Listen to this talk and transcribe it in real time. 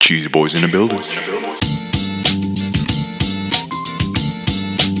Cheesy Boys in the building.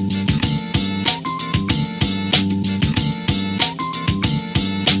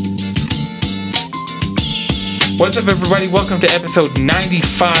 What's up, everybody? Welcome to episode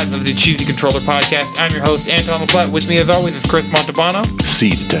 95 of the Cheesy Controller Podcast. I'm your host, Anton LaPlatte. With me, as always, is Chris Montalbano.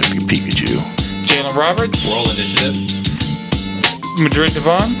 See Detective Pikachu. Jalen Roberts. Roll Initiative. Madrid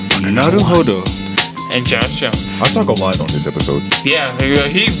Devon. Naruhodo. And Josh Jones. I talk a lot on this episode. Yeah,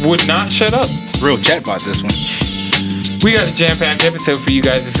 he would not shut up. Real chatbot, this one. We got a jam-packed episode for you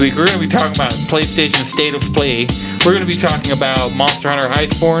guys this week. We're going to be talking about PlayStation State of Play. We're going to be talking about Monster Hunter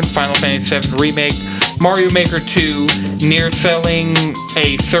Iceborne, Final Fantasy VII Remake, Mario Maker 2, near selling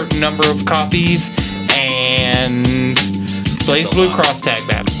a certain number of copies, and Blaze Blue Cross Tag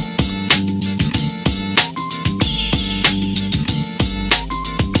Battle.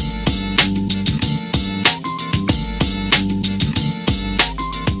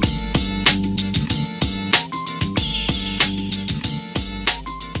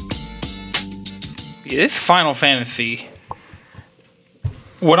 This Final Fantasy,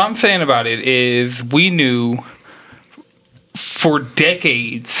 what I'm saying about it is we knew for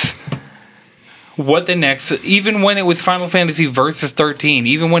decades what the next, even when it was Final Fantasy Versus 13,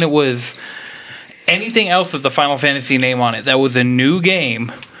 even when it was anything else with the Final Fantasy name on it that was a new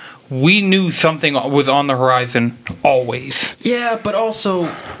game, we knew something was on the horizon always. Yeah, but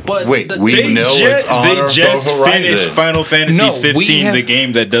also, but Wait, the, we know it's on They our just horizon. finished Final Fantasy No, 15, the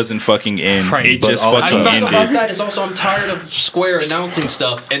game that doesn't fucking end. Right, it but just also- fucking the thing about ended. that is also I'm tired of Square announcing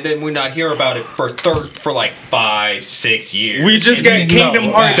stuff and then we not hear about it for like 5-6 years. We just And got then- Kingdom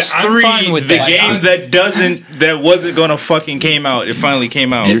No, Hearts I'm 3, fine with the that. game that wasn't gonna fucking came out. It finally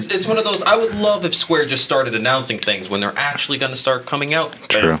came out. It's one of those. I would love if Square just started announcing things when they're actually going to start coming out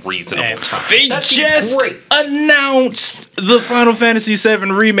True. at a reasonable time. They That'd be just great. announced the Final Fantasy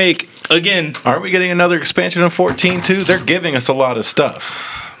VII Remake again. Aren't we getting another expansion of 14 too? They're giving us a lot of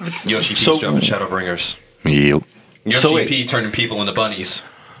stuff. Yoshi P's So- dropping Shadowbringers. Yep. Yoshi So wait. P turning people into bunnies.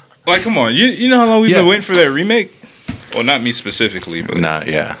 Like, come on, you know how long we've Yeah. been waiting for that remake? Well, not me specifically, but Nah,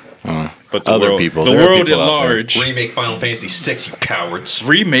 yeah. but the other world, people. the There are world at people out there. large. Remake Final Fantasy VI, you cowards.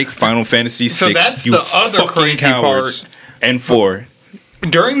 Remake Final Fantasy VI. So that's you the other fucking crazy cowards. And 4.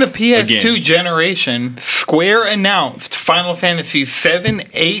 During the PS2 Again. generation, Square announced Final Fantasy 7,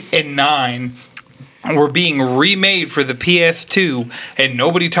 8, and 9 were being remade for the PS2, and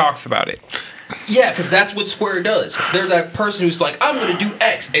nobody talks about it. Yeah, because that's what Square does. They're that person who's like, I'm going to do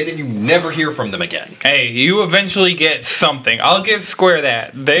X, and then you never hear from them again. Hey, you eventually get something. I'll give Square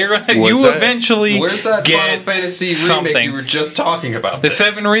that. You that? eventually Where's that get Final Fantasy remake something. you were just talking about? The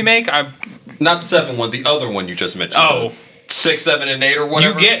 7 remake, Not the 7 one, the other one you just mentioned. Oh. 6, 7, and 8 or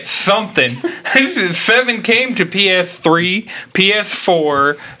whatever. you get something. 7 came to PS3,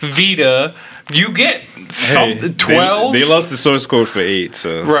 PS4, Vita. You get something. 12. They lost the source code for 8,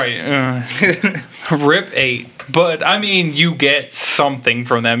 so. Right. Rip 8. But I mean, you get something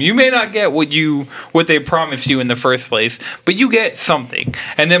from them. You may not get what they promised you in the first place, but you get something.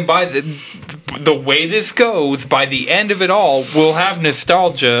 And then by the way this goes, by the end of it all, we'll have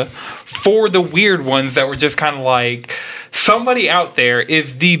nostalgia for the weird ones that were just kind of like, somebody out there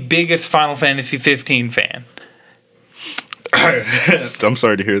is the biggest Final Fantasy 15 fan. I'm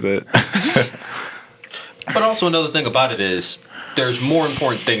sorry to hear that. But also another thing about it is, there's more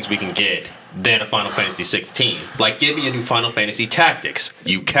important things we can get than a Final Fantasy 16. Like, give me a new Final Fantasy Tactics,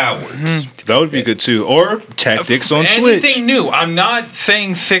 you cowards. That would be good too. Or Tactics on Switch. Anything new. I'm not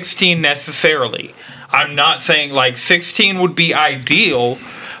saying 16 necessarily. I'm not saying like 16 would be ideal,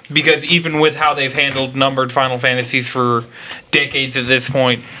 because even with how they've handled numbered Final Fantasies for decades at this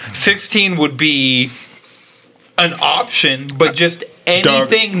point, 16 would be an option, but just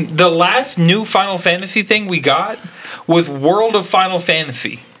anything. The last new Final Fantasy thing we got was World of Final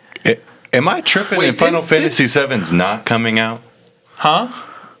Fantasy. Am I tripping Wait, and Final didn't- Fantasy VII's not coming out? Huh?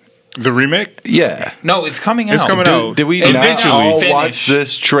 The remake? Yeah. No, it's coming out. It's coming out. Did we Eventually. not all Finish. watch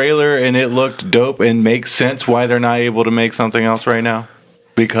this trailer and it looked dope and makes sense why they're not able to make something else right now?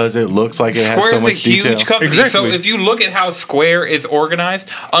 Because it looks like it has Square so is a much detail. huge company. Exactly. So if you look at how Square is organized,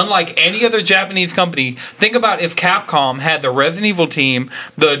 unlike any other Japanese company, think about if Capcom had the Resident Evil team,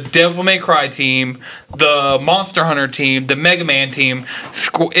 the Devil May Cry team, the Monster Hunter team, the Mega Man team.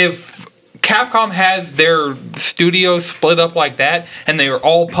 If Capcom has their studios split up like that, and they are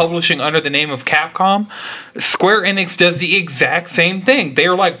all publishing under the name of Capcom, Square Enix does the exact same thing. They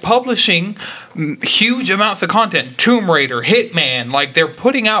are like publishing huge amounts of content. Tomb Raider, Hitman, like they're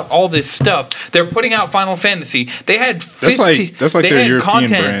putting out all this stuff. They're putting out Final Fantasy. They had 50, That's like they their had European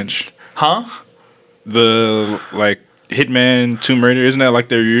content. branch. Huh? The like Hitman Tomb Raider? Isn't that like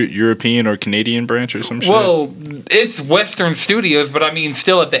their European or Canadian branch or some shit? Well, it's Western Studios, but I mean,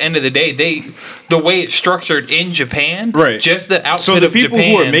 still at the end of the day, the way it's structured in Japan, right? Just the outfit so the of people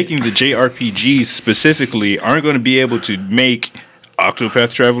Japan, who are making the JRPGs specifically aren't going to be able to make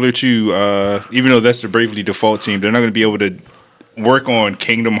Octopath Traveler 2, even though that's the Bravely Default team. They're not going to be able to work on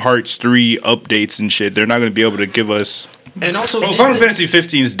Kingdom Hearts 3 updates and shit. They're not going to be able to give us. And also, Final Fantasy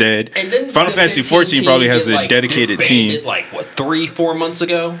 15 is dead. And then Final Fantasy 14 probably has a dedicated team. Like what, 3-4 months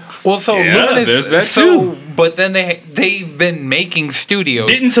ago? Well, so Yeah, Luminous, there's that so, too. but then they've been making studios.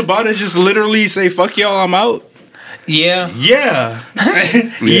 Didn't Tabata just literally say "fuck y'all, I'm out"? Yeah. Yeah,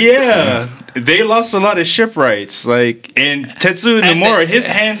 yeah. They lost a lot of ship rights. Like, and Tetsuya Nomura, his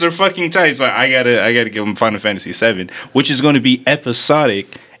hands are fucking tight. It's like I gotta give him Final Fantasy 7, which is going to be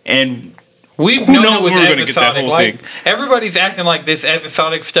episodic. And We've who known knows it was when we're gonna get that episodic. whole Like, thing. everybody's acting like this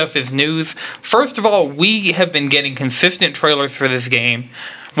episodic stuff is news. First of all, we have been getting consistent trailers for this game.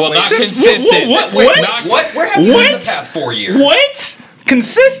 Well, not since- consistent. what? What? Where have you been in the What? past 4 years? What?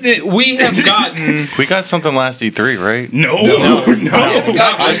 Consistent? We have gotten. We got something last E3, right? No.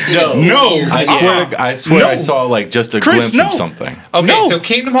 I swear I saw like just a Chris, glimpse no. of something. Okay, No, so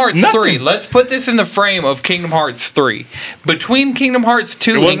Kingdom Hearts nothing. 3. Let's put this in the frame of Kingdom Hearts 3. Between Kingdom Hearts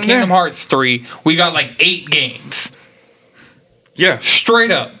 2 and wasn't Kingdom there. Hearts 3, we got like 8 games. Yeah.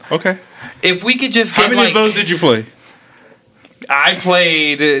 Straight up. Okay. If we could just How get many like. of those did you play? I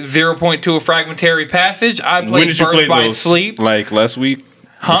played 0.2 A Fragmentary Passage. I When played did you Birth play by those? Sleep. Like last week?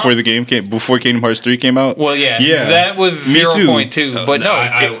 Huh? Before Kingdom Hearts 3 came out? Well, yeah. Yeah. That was Me too. 0.2. But no.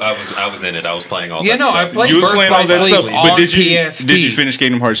 I was in it. I was playing all Yeah, that no, stuff. I played You was Birth playing by all that Sleep stuff, but on did you PSP. finish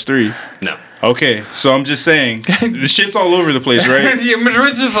Kingdom Hearts 3? No. Okay, so I'm just saying, the shit's all over the place, right? Yeah,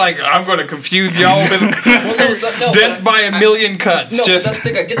 Madrid's just like, I'm going to confuse y'all with no, death by a million cuts. No, but just that's the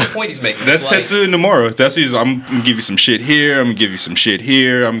thing. I get the point he's making. That's It's like, Tetsuya Nomura. That's what he's, I'm gonna give you some shit here. I'm gonna give you some shit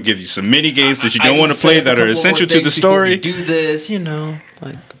here. I'm gonna give you some mini games that you don't want to play that are essential to the story. Do this,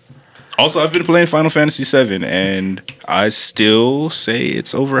 like. Also, I've been playing Final Fantasy 7, and I still say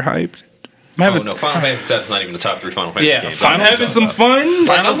it's overhyped. I'm having, Oh no, Final Fantasy 7 is not even the top 3 Final Fantasy Yeah, games. I'm having some fun.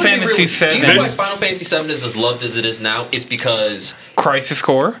 Final I'm gonna be real Fantasy with you. Do you know 7. why Final Fantasy 7 is as loved as it is now? It's because Crisis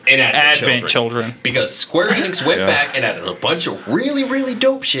Core and Advent Children. Because Square Enix went Yeah. back and added a bunch of really, really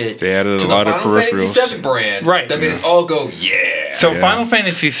dope shit. They added to a lot the of Final Fantasy peripherals. 7 brand. Right. That made us all go, yeah. So Yeah. Final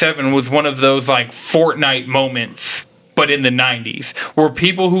Fantasy VII was one of those like Fortnite moments, but in the 90s, where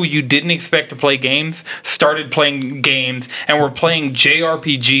people who you didn't expect to play games started playing games and were playing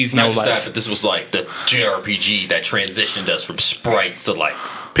JRPGs, no Not just that, less. but this was like the JRPG that transitioned us from sprites to like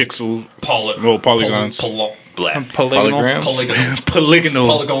Pixel, Polygonals. polygons. Polygonal. Hologram? Polygonal.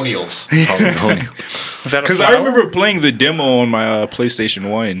 Polygonials. Is that a Because I flower? remember playing the demo on my PlayStation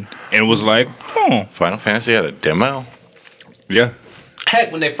 1, and was like, oh, Final Fantasy had a demo. yeah. Heck,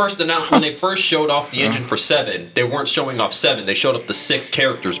 when they first showed off the engine for 7, they weren't showing off 7. They showed up the 6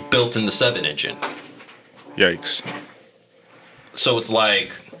 characters built in the 7 engine. Yikes. So it's like,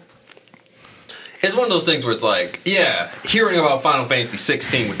 it's one of those things where it's like, yeah, hearing about Final Fantasy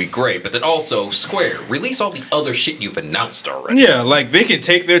 16 would be great, but then also, Square, release all the other shit you've announced already. Yeah, like they can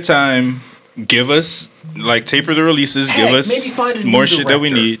take their time, give us, like, taper the releases, Heck, give us maybe find a more new shit that we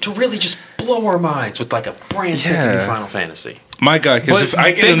director need. to really just blow our minds with like a brand spanking new Yeah. Final Fantasy. My God, because But if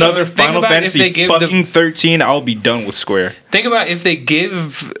I get think- another think Final about if they Fantasy give fucking 13, I'll be done with Square. Think about if they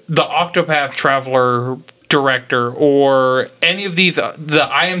give the Octopath Traveler director or any of these, the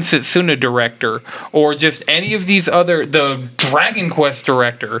I Am Setsuna director, or just any of these other, the Dragon Quest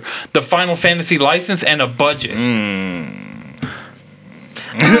director, the Final Fantasy license and a budget.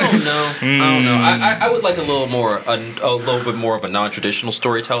 I don't know. I would like a little bit more of a non-traditional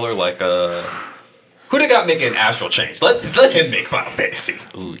storyteller, like who they got making Astral Chain? Let him make Final Fantasy.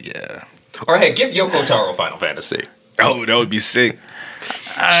 Ooh, yeah. Or hey, give Yoko Taro Final Fantasy. Oh, that would be sick.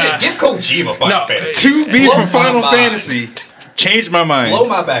 Shit, give Kojima Final no, Fantasy. 2B Blow for my Final mind. Fantasy. Changed my mind. Blow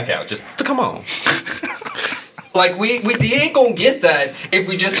my back out. Just come on. Like we ain't gonna get that if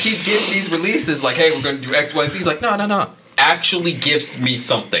we just keep getting these releases. Like, hey, we're gonna do X, Y, and Z. He's like, no. Actually, gives me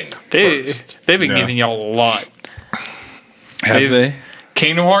something. They've been Yeah. giving y'all a lot. Have they?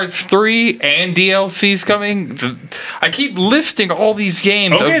 Kingdom Hearts 3 and DLC's coming. I keep listing all these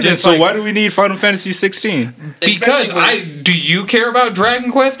games. Okay, of then, just so like, why do we need Final Fantasy 16? Because Especially when- do you care about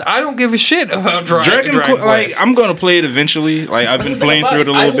Dragon Quest? I don't give a shit about Dragon Quest, Quest. like, I'm gonna play it eventually. Like, I've That's been the thing playing about through it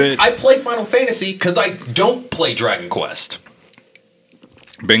a little bit. I play Final Fantasy because I don't play Dragon Quest.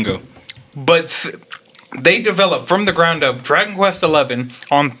 Bingo. But they developed from the ground up Dragon Quest XI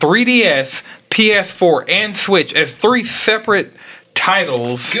on 3DS, PS4, and Switch as 3 separate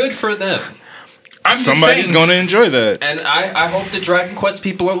titles. Good for them. I'm just somebody's saying- going to enjoy that. And I hope the Dragon Quest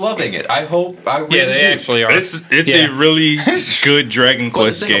people are loving it. I hope. I really Yeah, they do. actually are. It's Yeah. a really good Dragon But the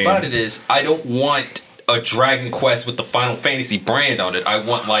Quest thing game. about it is, I don't want a Dragon Quest with the Final Fantasy brand on it. I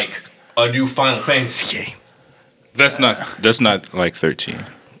want like a new Final Fantasy game. That's not like 13.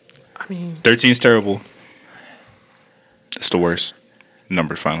 I mean, 13's terrible. It's the worst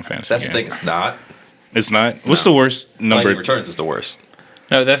numbered Final Fantasy that's the game. thing. It's not. It's not. What's the worst Lightning numbered? Returns is the worst.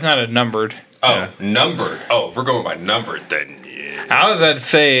 No, that's not a numbered. Oh, Yeah. numbered. Oh, if we're going by numbered, then yeah. I was about to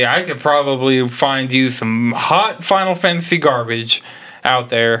say I could probably find you some hot Final Fantasy garbage out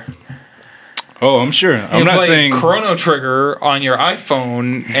there. Oh, I'm sure. I'm You not play saying. Chrono Trigger on your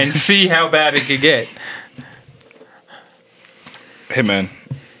iPhone and see how bad it could get. Hey, man.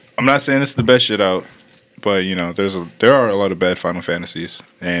 I'm not saying it's the best shit out, but you know, there are a lot of bad Final Fantasies,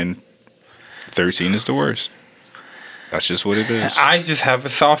 and 13 is the worst. That's just what it is. I just have a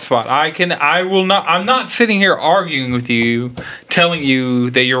soft spot. I'm not sitting here arguing with you, telling you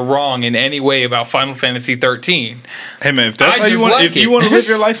that you're wrong in any way about Final Fantasy 13. Hey, man, if that's I how you just want, like if you it. want to live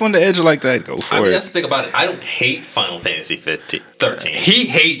your life on the edge like that, go for I mean, it. that's the thing about it. I don't hate Final Fantasy 13. He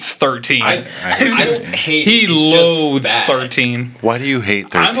hates 13. I don't hate He it. It's just loathes bad. 13. Why do you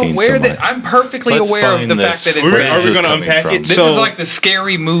hate 13 I'm aware so that much? I'm perfectly Let's aware of find the this. fact that it's Where bad. Are is we this going to coming unpack from? it? This So, is like the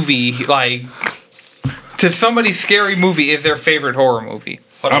scary movie, like to somebody's scary movie is their favorite horror movie.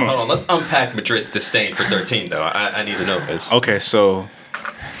 Hold on. Let's unpack Madrid's disdain for 13, though. I need to know this. okay, so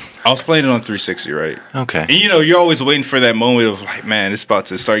I was playing it on 360, right? Okay. And you know, you're always waiting for that moment of like, man, it's about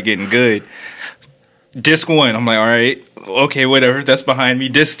to start getting good. Disc 1, I'm like, all right, okay, whatever, that's behind me.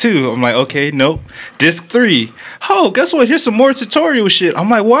 Disc 2, I'm like, okay, nope. Disc 3, oh, guess what? Here's some more tutorial shit.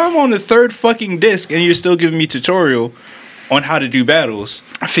 I'm like, why am I on the third fucking disc and you're still giving me tutorial on how to do battles?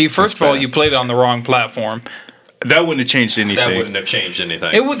 See, first of all, bad. you played it on the wrong platform. That wouldn't have changed anything. That wouldn't have changed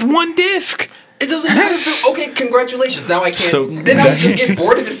anything. It was one disc. It doesn't matter. Okay, congratulations. Now I can't. So then I would just get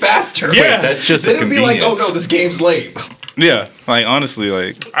bored of it faster. Yeah. That's just Then a it'd be like, oh convenience. no, this game's lame. Yeah, like honestly,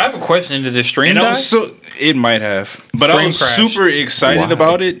 like, I have a question. Did the stream and I die? was so it might have, but I Frame was crash. super excited Why?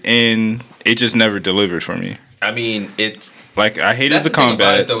 about it, and it just never delivered for me. I mean, it's Like I hated that's the the thing about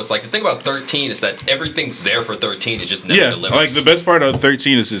combat. it though. It's like the thing about 13 is that everything's there for 13. It just never Yeah, delivers. like the best part of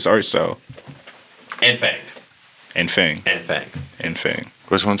 13 is his art style and Fang and Fang and Fang. and Fang.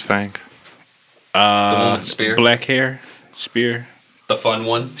 Which one's Fang? The one with the spear, Black hair, spear. the fun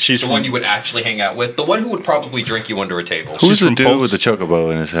one. She's the from- one you would actually hang out with. The one who would probably drink you under a table. Who's the from dude Pulse. with the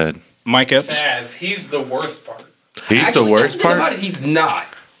chocobo in his head? Mike Epps. Baz, he's the worst part. He's Actually, the worst that's thing about part. it. He's not.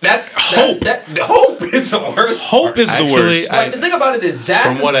 That's Hope. That Hope is the worst. Hope part. is the Actually, worst. Like the thing about it is Zaz's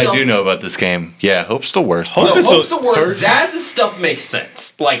From what stuff, I do know about this game, yeah, Hope's the worst. Hope No, is Hope's a- the worst. Zaz's stuff makes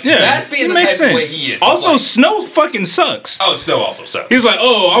sense. Like Yeah, Zaz being it the makes type of way sense. he is. Also, like, Snow fucking sucks. oh, Snow also sucks. He's like,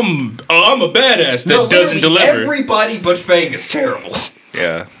 I'm a badass that No, doesn't literally, deliver. Everybody but Fang is terrible.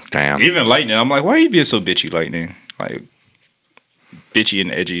 Yeah, Damn. even Lightning. I'm like, why are you being so bitchy, Lightning? Like, bitchy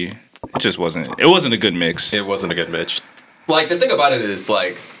and edgy. It just wasn't. It wasn't a good mix. It wasn't a good match. Like the thing about it is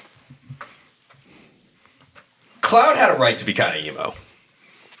like Cloud had a right to be kind of emo.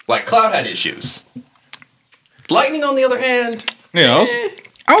 Like Cloud had issues. Lightning, on the other hand, Yeah,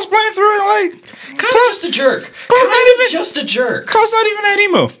 I was playing through it like, kind of just a jerk. Cloud's not even Just a jerk. Cloud's not even that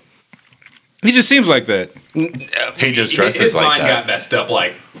emo. He just seems like that. He just dresses His like mind that. got messed up.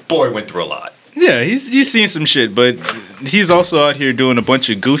 Like boy went through a lot. Yeah, he's seen some shit, but he's also out here doing a bunch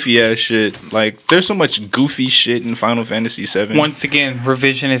of goofy ass shit. Like, there's so much goofy shit in Final Fantasy VII. Once again,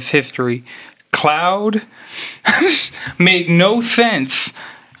 revisionist history. Cloud made no sense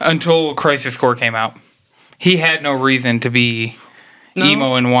until Crisis Core came out. He had no reason to be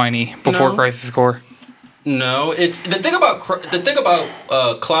emo and whiny before No. Crisis Core. No, it's the thing about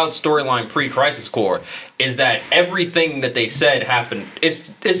Cloud's storyline pre-Crisis Core is that everything that they said happened. It's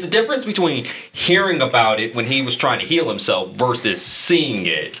the difference between hearing about it when he was trying to heal himself versus seeing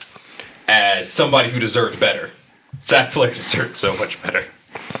it as somebody who deserved better. Zack Flair deserved so much better.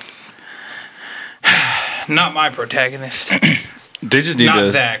 Not my protagonist. They just need Not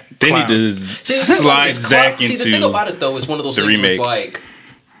to. Zack, They Cloud. need to See, the thing about slide it is Zack See, the thing into. about it though is one of those the things where it's remake. like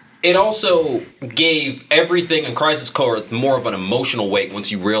it also gave everything in Crisis Core more of an emotional weight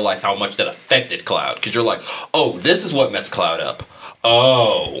once you realize how much that affected Cloud. Because you're like, oh, this is what messed Cloud up.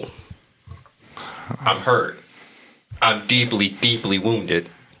 Oh, I'm hurt. I'm deeply, deeply wounded.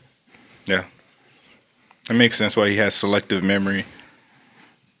 Yeah, it makes sense why he has selective memory.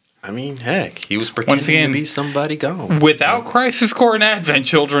 I mean, heck, he was Once again, to be somebody gone. Without Crisis Core and Advent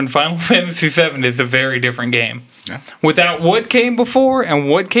Children, Final Fantasy VII is a very different game. Yeah. Without what came before and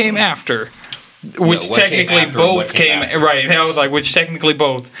what came after, which what came technically after and both what came came after. right. I was like, which technically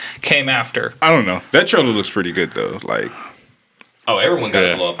both came after. I don't know. That trailer looks pretty good though. Like, Oh, everyone got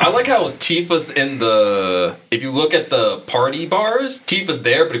Yeah. to blow up. I like how Tifa's in the. If you look at the party bars, Tifa's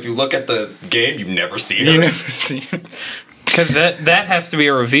there, but if you look at the game, you never see her. You never see, because that has to be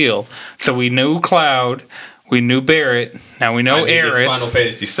a reveal. So we knew Cloud, we knew Barrett, now we know I mean, it's Aerith. Final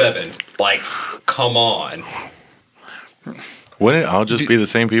Fantasy VII. Like, come on. Wouldn't it all just be the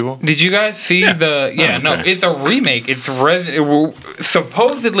same people? Did you guys see the? Yeah, no, okay. it's a remake. It's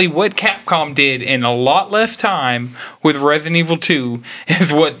supposedly what Capcom did in a lot less time with Resident Evil 2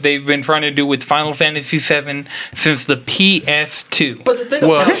 is what they've been trying to do with Final Fantasy VII since the PS2. But the thing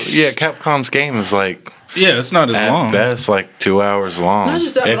Well, about yeah, Capcom's game is like yeah, it's not as at long. best like 2 hours long. not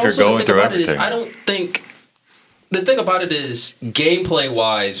just that, if but you're also going the thing through about it is, everything. I don't think. The thing about it is, gameplay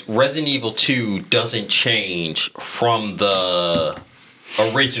wise, Resident Evil 2 doesn't change from the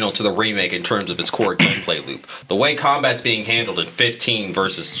original to the remake in terms of its core gameplay loop. The way combat's being handled in 15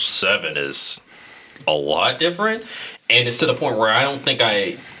 versus 7 is a lot different, and it's to the point where I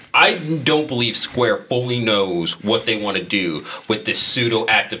don't believe Square fully knows what they want to do with this pseudo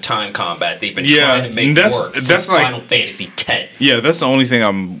active time combat they've been Yeah, trying to make that's- work that's since like- Final Fantasy X. Yeah, that's the only thing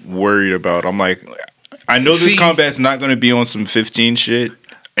I'm worried about. I'm like, I know this See- combat's not going to be on some 15 shit,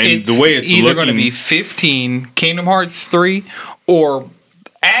 and the way it's either looking, going to be 15 Kingdom Hearts 3 or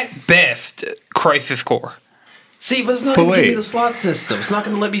at best Crisis Core. See, but it's not But going to give me wait. the slot system. It's not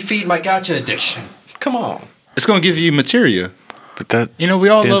going to let me feed my gacha addiction. Come on. it's going to give you materia. But that You know, we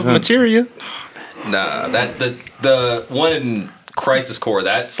all love Isn't- materia. Nah, that the one in Crisis Core,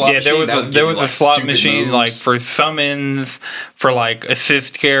 that slot Yeah, machine, that would there give was you, a like, slot stupid machine moves. like for summons, for like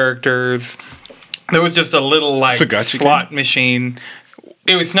assist characters. There was just a little like It's a gacha slot machine.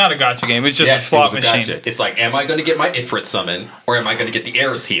 It was not a gotcha game. It's just Yes, a slot it was a machine. gotcha. It's like, am I going to get my Ifrit summon, or am I going to get the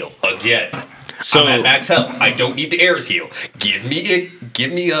Aerith heal again? So- I'm at max health. I don't need the Aerith heal. Give me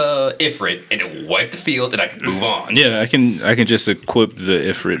Ifrit, and it will wipe the field, and I can move on. Yeah, I can just equip the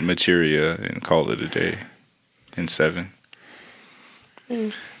Ifrit materia and call it a day in 7.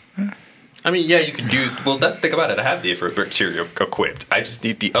 I mean, yeah, you can do. Well, that's the thing about it. I have the Ifrit material equipped. I just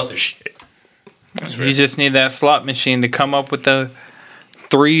need the other shit. You just need that slot machine to come up with the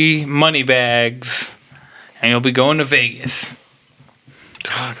 3 money bags, and you'll be going to Vegas.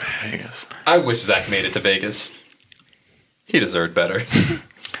 God, Vegas. I wish Zach made it to Vegas. He deserved better.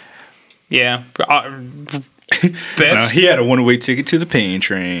 Yeah. Now, Best, he had a one-way ticket to the pain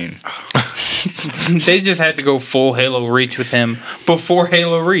train. they just had to go full Halo Reach with him before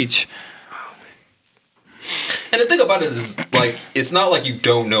Halo Reach. And the thing about it is, like, it's not like you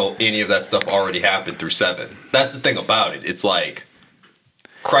don't know any of that stuff already happened through 7. That's the thing about it. It's like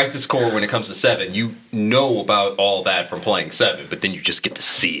Crisis Core, when it comes to 7, you know about all that from playing 7, but then you just get to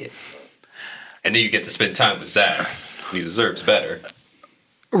see it. And then you get to spend time with Zach. He deserves better.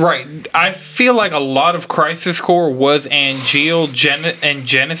 Right. I feel like a lot of Crisis Core was Angeal and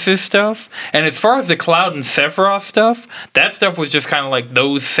Genesis stuff. And as far as the Cloud and Sephiroth stuff, that stuff was just kind of like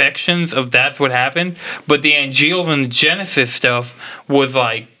those sections of that's what happened. But the Angeal and Genesis stuff was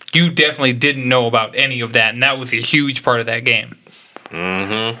like, you definitely didn't know about any of that. And that was a huge part of that game.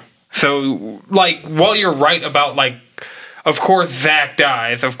 Mm-hmm. So, like, while you're right about, like, of course Zack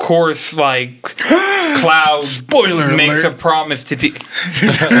dies. Of course, like, Cloud Spoiler makes alert. a promise to... Did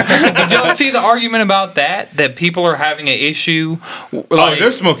y'all see the argument about that? That people are having an issue? Oh, Like,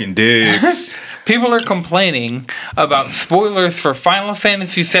 they're smoking dicks. people are complaining about spoilers for Final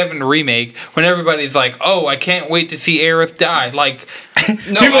Fantasy VII Remake when everybody's like, oh, I can't wait to see Aerith die. Like, No,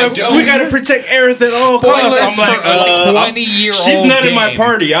 People I are like, don't. we gotta protect Aerith at all costs. I'm like, for a I'm- 20-year-old she's not in my game.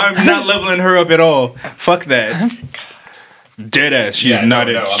 party. I'm not leveling her up at all. Fuck that. Dead ass. She's Yeah, not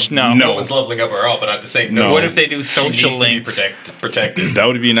no, in. no, No. no one's leveling up her up, but at the same No. time, What if they do she needs social to links? be protected. That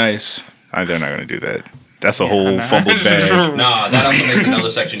would be nice. They're not gonna do that. That's a whole no. fumbled bag. Nah, that also makes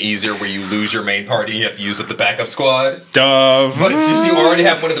another section easier where you lose your main party and you have to use up the backup squad. Duh. But it's just you already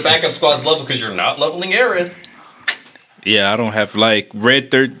have one of the backup squads leveled because you're not leveling Aerith. Yeah, I don't have like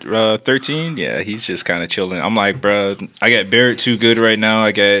Red 13. Yeah, he's just kind of chilling. I'm like, bro, I got Barrett too good right now.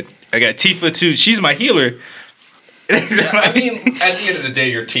 I got Tifa too. She's my healer. I mean, at the end of the day,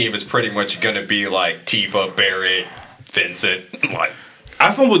 your team is pretty much going to be like Tifa, Barrett, Vincent. Like,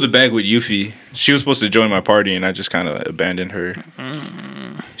 I fumbled the bag with Yuffie. She was supposed to join my party, and I just kind of abandoned her.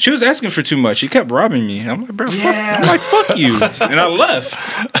 She was asking for too much. She kept robbing me. I'm like, bro, Yeah. I'm like, fuck you, and I left.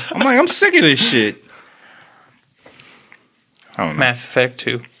 I'm like, I'm sick of this shit. I don't know. Mass Effect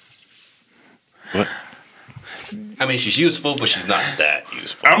 2. What? I mean, she's useful, but she's not that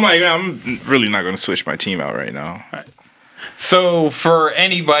useful. I'm like, I'm really not going to switch my team out right now. So for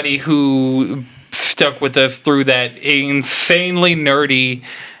anybody who stuck with us through that insanely nerdy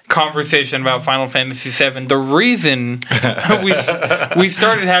conversation about Final Fantasy VII, the reason we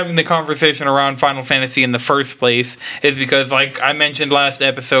started having the conversation around Final Fantasy in the first place is because, like I mentioned last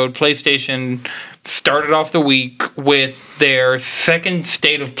episode, PlayStation started off the week with their second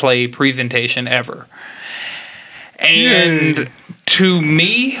State of Play presentation ever. And to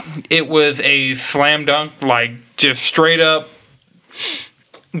me, it was a slam dunk, like just straight up.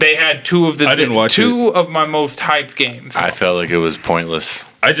 They had two of my most hyped games. I felt like it was pointless.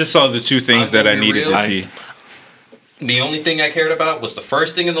 I just saw the two things that I needed to see. The only thing I cared about was the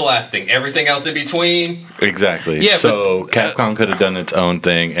first thing and the last thing. Everything else in between. Exactly. Yeah, so Capcom could have done its own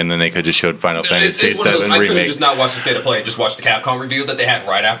thing, and then they could just showed Final Fantasy It's one of those, VII I could have remake. just not watched the State of Play, just watched the Capcom review that they had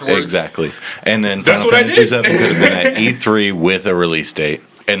right afterwards. Exactly. And then That's Final what I Fantasy did. VII could have been at E3 with a release date,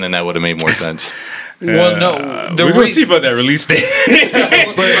 and then that would have made more sense. Well, no, We're going to see about that release date.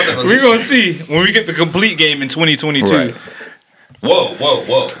 We'll see about the We're release going date. to see when we get the complete game in 2022. Right.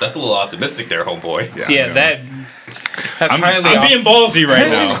 Whoa. That's a little optimistic there, homeboy. Yeah, that's I'm highly being ballsy right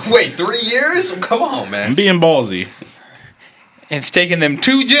now. Wait, 3 years? Come on, I'm man. being ballsy. It's taken them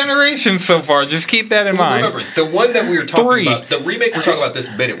 2 generations so far. Just keep that in mind. Remember, the one that we were talking 3. about, the remake we're talking about this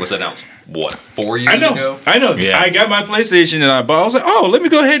minute was announced, what, 4 years ago? I know. Yeah. I got my PlayStation and I was like, oh, let me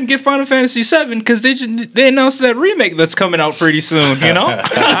go ahead and get Final Fantasy VII because they announced that remake that's coming out pretty soon. You know?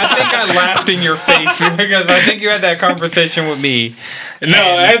 I think I laughed in your face because I think you had that conversation with me. No,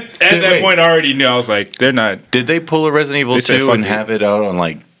 at that wait. point I already knew. I was like, they're not. Did they pull a Resident Evil They said 2 fuck and it. have it out on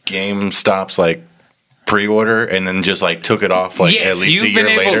like GameStop's like pre-order, and then just like took it off like at least a year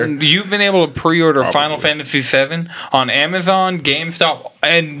later? You've been able to pre-order Probably. Final Fantasy VII on Amazon, GameStop,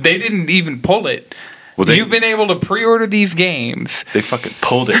 and they didn't even pull it. Well, they- You've been able to pre-order these games. They fucking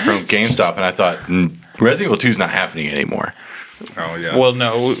pulled it from GameStop, and I thought Resident Evil 2 is not happening anymore. Oh yeah. Well,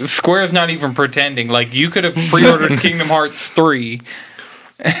 no, Square's not even pretending. Like, you could have pre-ordered Kingdom Hearts 3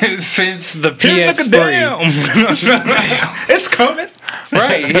 since the Here, look PS3. damn. It's coming.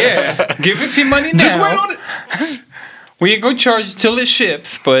 Right, yeah. Give us your money now. Just wait on it. We ain't gonna charge till it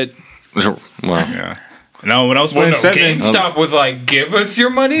ships, but Well, Yeah. No, when I was well, playing no, 7. GameStop was like, give us your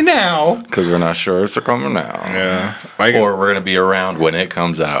money now. because we're not sure it's coming out. Yeah. Like, Or we're gonna be around when it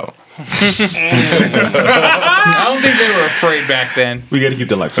comes out. I don't think they were afraid back then. We got to keep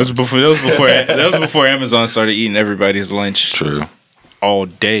the lights that on. was before Amazon started eating everybody's lunch True. all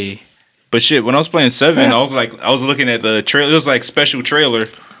day. But shit, when I was playing 7, I was looking at the trailer. It was like special trailer.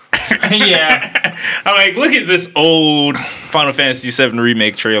 Yeah. I'm like, look at this old Final Fantasy VII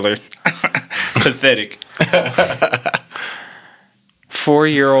remake trailer. Pathetic.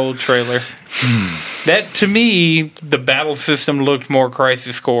 4-year-old trailer. That, to me, the battle system looked more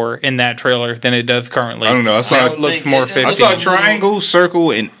Crisis Core in that trailer than it does currently. I don't know. I saw Now it looks more I fitting. I saw triangle,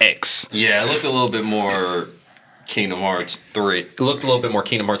 circle, and X. Yeah, it looked a little bit more Kingdom Hearts 3. It looked a little bit more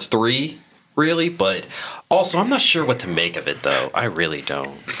Kingdom Hearts 3, really, but also I'm not sure what to make of it, though. I really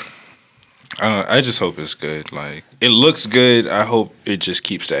don't. I just hope it's good. Like, it looks good. I hope it just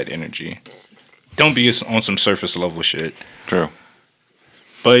keeps that energy. Don't be on some surface level shit. True.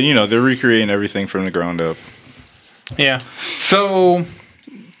 But you know, they're recreating everything from the ground up. Yeah. So,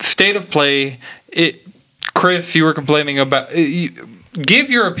 State of Play. Chris, you were complaining about.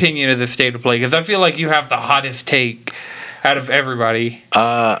 Give your opinion of the State of Play, because I feel like you have the hottest take out of everybody.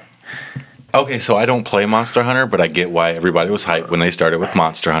 Okay, so I don't play Monster Hunter, but I get why everybody was hyped when they started with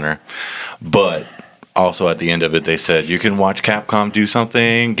Monster Hunter. But also at the end of it, they said you can watch Capcom do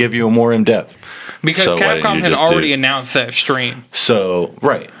something, give you a more in depth. Because So why didn't Capcom you had just already do- announced that stream. So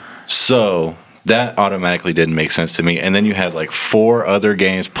right, so that automatically didn't make sense to me. And then you had like 4 other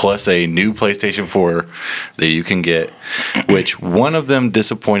games plus a new PlayStation 4 that you can get, which one of them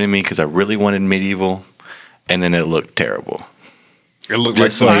disappointed me because I really wanted Medieval, and then it looked terrible. It looked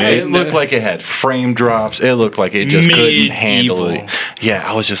Just like, it looked like it had frame drops. It looked like it just couldn't handle it. Medieval. Yeah,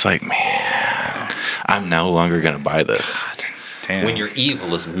 I was just like, man, I'm no longer gonna buy this. damn. When your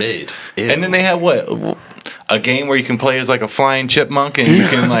evil is mid. And then they have what? A game where you can play as like a flying chipmunk and you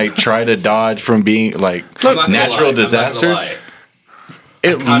can like try to dodge from being like I'm not gonna natural lie, I'm not gonna disasters. lie.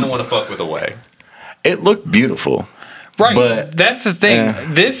 It I don't want to fuck with Away. it looked beautiful. Right. But, that's the thing.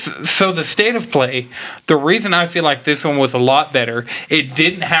 eh. So the State of Play, the reason I feel like this one was a lot better, it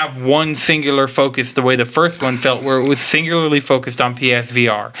didn't have one singular focus the way the first one felt, where it was singularly focused on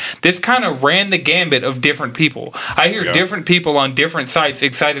PSVR. This kind of ran the gambit of different people. I hear different people on different sites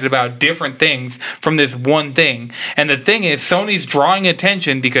excited about different things from this one thing. And the thing is, Sony's drawing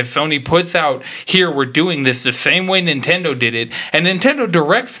attention because Sony puts out, here, we're doing this the same way Nintendo did it. And Nintendo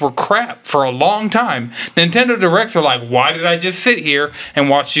Directs were crap for a long time. Nintendo Directs are like, like, why did I just sit here and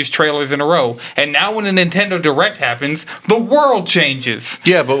watch these trailers in a row? And now when a Nintendo Direct happens, the world changes.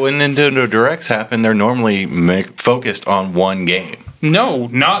 Yeah, but when Nintendo Directs happen, they're normally focused on one game. No,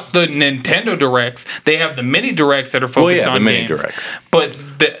 not the Nintendo Directs. They have the mini Directs that are focused on the mini games. Directs. But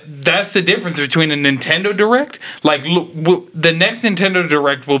that's the difference between a Nintendo Direct. Like, look, the next Nintendo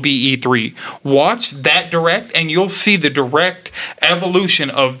Direct will be E3. Watch that Direct, and you'll see the direct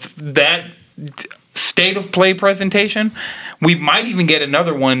evolution of that state of play presentation. We might even get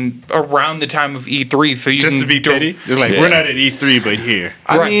another one around the time of E3. So you Just can to be petty, they're like, we're not at E3, but here.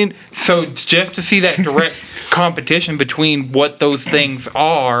 I mean, so just to see that direct competition between what those things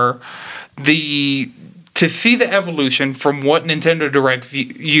are, to see the evolution from what Nintendo Directs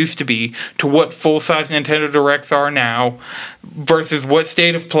used to be to what full-size Nintendo Directs are now versus what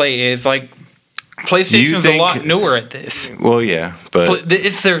state of play is, like, PlayStation's a lot newer at this. Well, yeah, but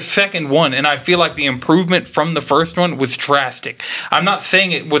it's their second one, and I feel like the improvement from the first one was drastic. I'm not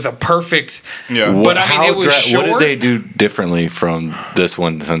saying it was a perfect, but I mean, it was short. What did they do differently from this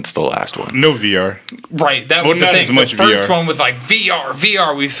one since the last one? No VR. Right, that was the not thing. as much The first VR. one was like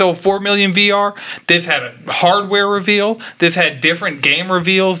VR. We sold 4 million VR. This had a hardware reveal. This had different game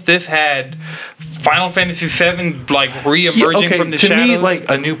reveals. This had Final Fantasy VII like re-emerging from the to shadows. me, like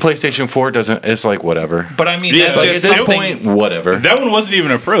a new PlayStation 4 doesn't. It's like whatever. But I mean, Yeah, that's like, just At this something. point, whatever. That one wasn't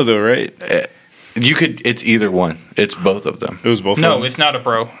even a pro, though, right? You could. It's either one. It's both of them. It was both of No, them. it's not a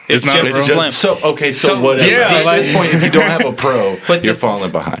pro. It's not a just pro? slim. So So, whatever. yeah, At like- this point, if you don't have a pro, But you're the-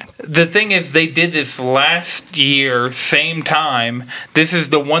 falling behind. The thing is, they did this last year, same time. This is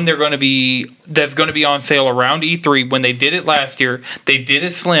the one that's going to be on sale around E3. When they did it last year, they did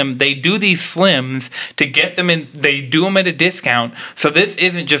a slim. They do these slims to get them in. They do them at a discount. So this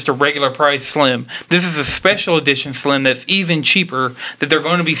isn't just a regular price slim. This is a special edition slim that's even cheaper that they're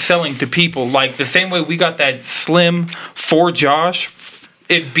going to be selling to people. Like the same way we got that slim for Josh.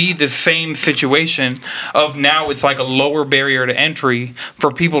 It'd be the same situation of now it's like a lower barrier to entry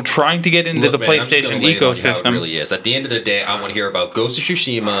for people trying to get into Look, the man, I'm just PlayStation gonna lay it on you how it ecosystem. really is. At the end of the day, I want to hear about Ghost of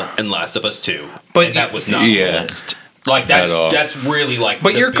Tsushima and Last of Us 2. But And that was not Yeah. on the list. Like that's At all. that's really like.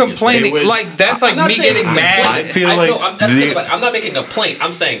 But the you're biggest complaining thing. like that's like I'm not me saying getting it's mad. complaining. I feel like that's the thing about it. I'm not making a complaint.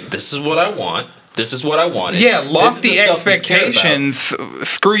 I'm saying this is what I want. This is what I wanted. Yeah, This is lofty the stuff we care about. expectations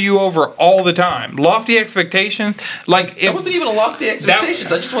screw you over all the time. Lofty expectations, like It wasn't even a lofty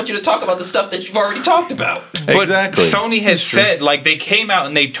expectations. I just want you to talk about the stuff that you've already talked about. But Exactly. Sony has said, like, they came out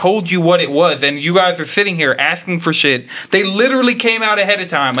and they told you what it was, and you guys are sitting here asking for shit. They literally came out ahead of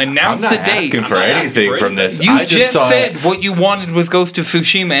time, I'm announced not the date. asking for I'm not asking anything for from this. You I just saw said what you wanted was Ghost of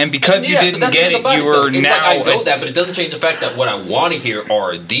Tsushima, and because you Yeah, but didn't that's the get thing it, about you though. are It's now. like, I know that, but it doesn't change the fact that what I want to hear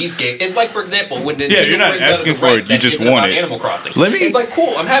are these games. It's like, for example, when Nintendo you're not brings out a asking for direct it, you that just isn't want about it. Animal Crossing. Let me- It's like,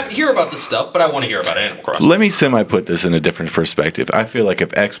 cool. I'm happy to hear about this stuff, but I want to hear about Animal Crossing. Let me put this in a different perspective. I feel like if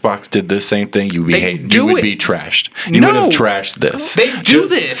Xbox did this same thing, you would be They hating. do You would it. be trashed. You would No. have trashed this. They do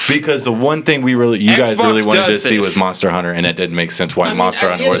this. because the one thing you guys Xbox really wanted to does see this. was Monster Hunter, and it didn't make sense why I mean, Monster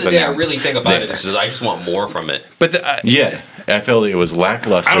at the Hunter end was of the day, I announced. really think about it. there. It's just, I just want more from it. But Yeah, I felt like it was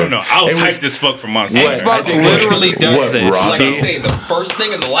lackluster. I don't know. I It was was- hyped as fuck for Monster What? Hunter. Xbox I think- literally does what, this. Robbie? Like I'm saying, the first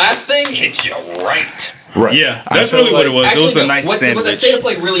thing and the last thing hits you right. Right. Yeah, I that's felt really what it like- was. It was a no, nice what the sandwich. State of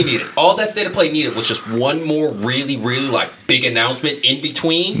Play really needed, all that State of Play needed was just one more really, really like big announcement in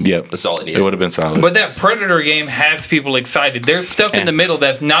between. Yep. That's all it It needed. would have been solid. But that Predator game has people excited. There's stuff in the middle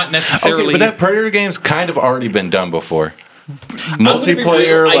that's not necessarily. okay, but that Predator game's kind of already been done before. I'm gonna be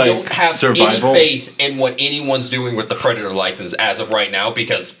Multiplayer, real, I like don't have survival. any faith in what anyone's doing with the Predator license as of right now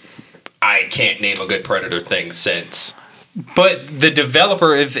because I can't name a good Predator thing since. But the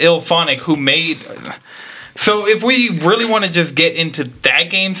developer is Ilphonic, who made. So if we really want to just get into that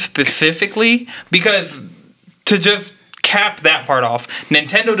game specifically, because to just cap that part off,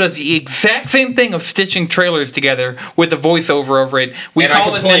 Nintendo does the exact same thing of stitching trailers together with a voiceover over it. We And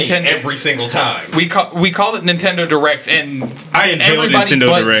call I it complain Nintendo. every single time. We call it Nintendo Directs, and I inhaled everybody Nintendo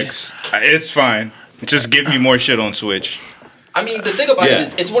but- Directs. It's fine. Just give me more shit on Switch. I mean, the thing about Yeah. it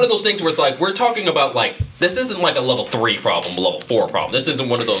is, it's one of those things where it's like, we're talking about, like, this isn't like a level 3 problem, level 4 problem. This isn't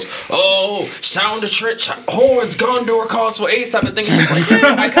one of those, oh, sound of trench, horns, Gondor calls for Ace type of thing. It's just like,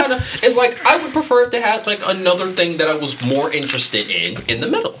 yeah, I kind of, it's like, I would prefer if they had, like, another thing that I was more interested in the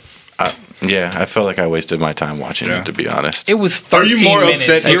middle. Yeah, I felt like I wasted my time watching Yeah. it, to be honest. It was Are 13 you more minutes.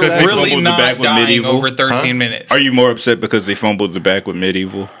 upset You're because they really fumbled the not back with dying Medieval? over 13 Huh? minutes. Are you more upset because they fumbled the back with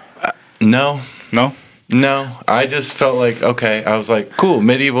Medieval? No, No? I just felt like, okay, I was like, cool,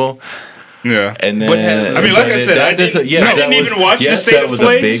 Medieval. Yeah. And then, But has- I mean, like I said, I didn't even watch the State that of was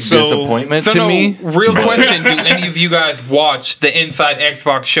Play, a big so- disappointment So to no, me. real But- question: do any of you guys watch the Inside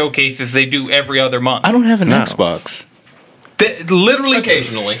Xbox showcases they do every other month? don't have an No. Xbox. Literally,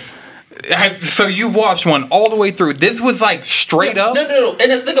 Occasionally. so you've watched one all the way through. This was like straight up. No.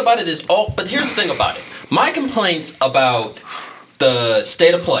 And the thing about it is but here's the thing about it. My complaints about the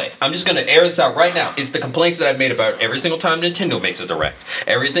state of play, I'm just gonna air this out right now. It's the complaints that I've made about every single time Nintendo makes a direct.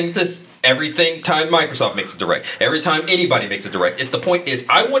 Every time Microsoft makes a direct. Every time anybody makes a direct. It's the point is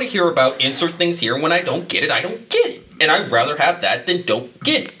I want to hear about insert things here. When I don't get it, I don't get it. And I'd rather have that than don't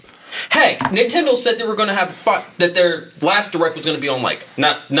get it. Heck, Nintendo said they were going to have that their last direct was going to be on like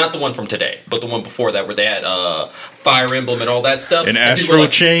not the one from today, but the one before that where they had Fire Emblem and all that stuff. An And people Astral were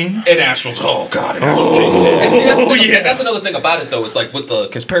like, Chain. An Astral. Oh god, an Astral Chain. And see, that's another thing about it though. It's like with the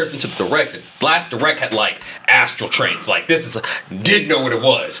comparison to the direct. The last direct had like Astral Trains. Like this is didn't know what it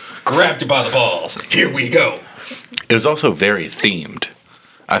was. Grabbed you by the balls. Here we go. It was also very themed.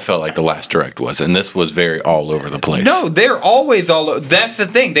 I felt like the last direct was, and this was very all over the place. No, they're always that's the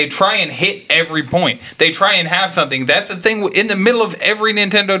thing. They try and hit every point. They try and have something. That's the thing. In the middle of every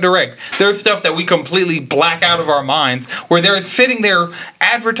Nintendo Direct, there's stuff that we completely black out of our minds, where they're sitting there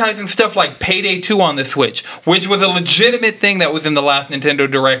advertising stuff like Payday 2 on the Switch, which was a legitimate thing that was in the last Nintendo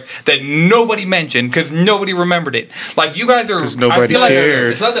Direct that nobody mentioned because nobody remembered it. Like, you guys are... nobody I feel like,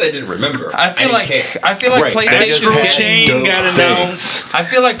 cared. It's not that I didn't remember. I feel like Right, they just PlayStation's had getting... dope got announced. things. I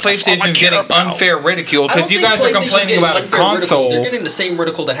feel like PlayStation's getting unfair ridicule I don't because you think guys are PlayStation's complaining getting about a unfair ridicule. console. They're getting the same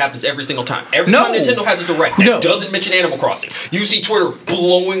ridicule that happens every single time. Every No. time Nintendo has a direct that No. doesn't mention Animal Crossing, you see Twitter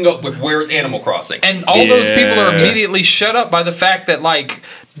blowing up with where's Animal Crossing. And all those people are Yeah. immediately shut up by the fact that, like,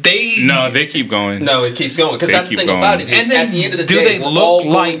 they... No, they keep going. No, it keeps going because They that's the keep thing going. about it. Is And then at the end of the do day, they we're look all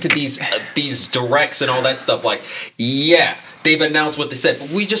going like- to these directs and all that stuff. Like, yeah, they've announced what they said, but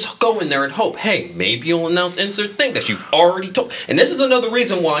we just go in there and hope. Hey, maybe you'll announce insert thing that you've already told. And this is another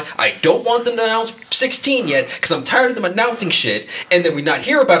reason why I don't want them to announce 16 yet, because I'm tired of them announcing shit and then we not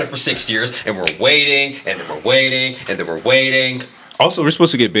hear about it for 6 years, and we're waiting, and then we're waiting, and then we're waiting. Also, we're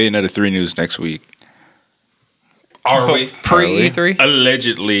supposed to get Bayonetta 3 news next week. Are we? Pre-E3?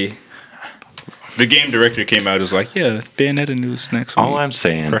 Allegedly. The game director came out and was like, yeah, Bayonetta news next week. All I'm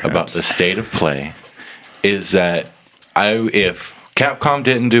saying Perhaps. about the state of play is that if Capcom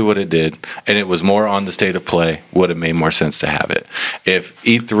didn't do what it did and it was more on the state of play, would have made more sense to have it. If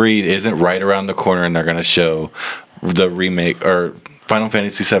E3 isn't right around the corner and they're going to show the remake or Final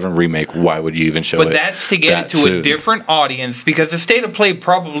Fantasy VII remake, why would you even show it? But that's to get that it to soon? a different audience because the state of play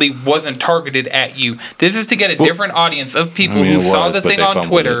probably wasn't targeted at you. This is to get a different audience of people I mean, who it saw was, the but thing they on fumbled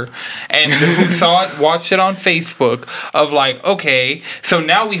Twitter it. and who saw it, watched it on Facebook of like, okay, so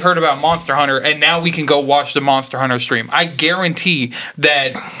now we heard about Monster Hunter and now we can go watch the Monster Hunter stream. I guarantee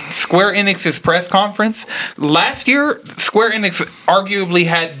that Square Enix's press conference last year, Square Enix arguably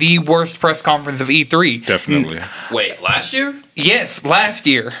had the worst press conference of E3. Definitely. Wait, last year? Yes, last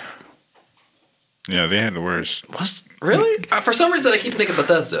year. Yeah, they had the worst. Was really? For some reason, I keep thinking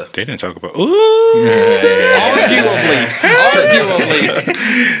Bethesda. They didn't talk about. Arguably.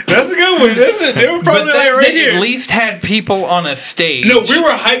 That's a good one, isn't it? They were But probably like that right they here. at least had people on a stage. No, we were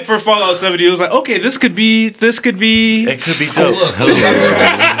hyped for Fallout 70. It was like, okay, this could be. It could be dope. Look, the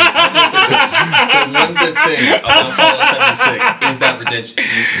one good thing about Fallout 76 is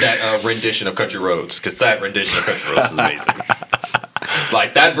that rendition of Country Roads, because that rendition of Country Roads is amazing.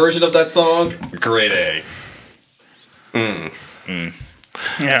 Like that version of that song, grade A.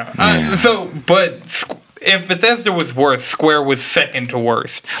 Yeah. If Bethesda was worst, Square was second to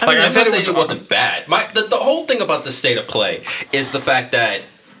worst. Like I I'm said, not saying it it wasn't bad. The whole thing about the state of play is the fact that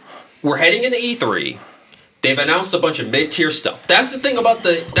we're heading into E3. They've announced a bunch of mid-tier stuff. That's the thing about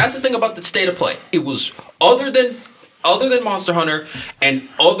the state of play. It was other than Monster Hunter and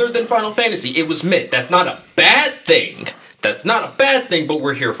other than Final Fantasy, it was mid. That's not a bad thing. But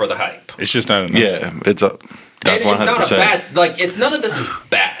we're here for the hype. It's just not enough. Yeah, that's And 100%. it's not a bad, like, it's none of this is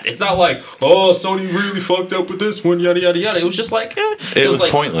bad. It's not like, oh, Sony really fucked up with this one, yada, yada, yada. It was just like, It was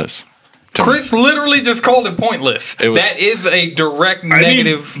like, pointless. Chris literally just called it pointless. It was- That is a direct I mean,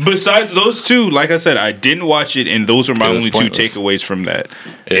 negative. besides those two, like I said, I didn't watch it, and those are my It was only pointless. two takeaways from that.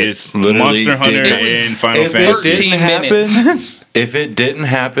 It It's literally Monster Hunter didn't- and Final If it Fantasy. didn't 13 happen, minutes. if it didn't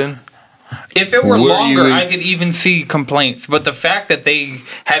happen, If it were Were longer, you- I could even see complaints. But the fact that they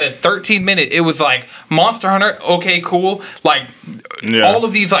had a 13-minute, it was like Monster Hunter. Okay, cool. Like Yeah. all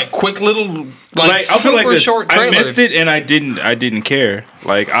of these like quick little like I'll put it super this, short I trailers. missed it, and I didn't care.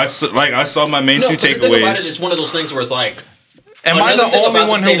 I saw my main no, two but the thing about it takeaways. is one of those things where it's like, Am I another the thing only about the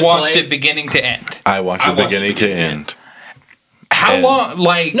one state who of watched play- it beginning to end? I watched I it watched beginning it to beginning to end. How And- long?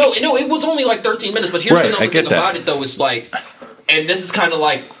 Like no, it was only like 13 minutes. But here's Right, another I get thing that. about it, though, is like, and this is kind of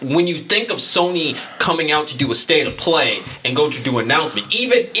like when you think of Sony coming out to do a state of play and go to do announcement,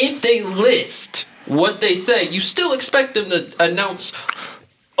 even if they list what they say, you still expect them to announce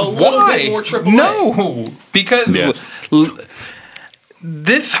a little bit more AAA. No, because Yes.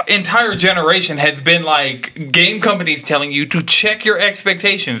 this entire generation has been like game companies telling you to check your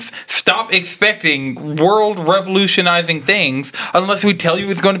expectations. Stop expecting world revolutionizing things unless we tell you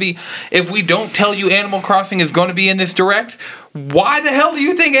it's going to be. If we don't tell you Animal Crossing is going to be in this direct, why the hell do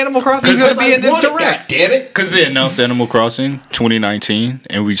you think Animal Crossing is going to be in this direct? Damn it! Because they announced Animal Crossing 2019,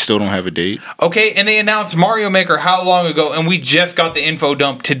 and we still don't have a date. Okay, and they announced Mario Maker how long ago, and we just got the info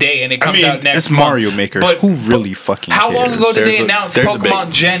dump today, and it comes out next it's month. Mario Maker. But who really fucking How cares? long ago did they There's a- announce there's a Pokemon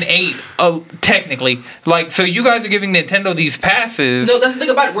big- Gen 8? Technically. Like, so you guys are giving Nintendo these passes. No, that's the thing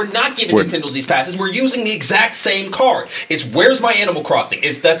about it. We're not giving Nintendo these passes. We're using the exact same card. It's where's my Animal Crossing.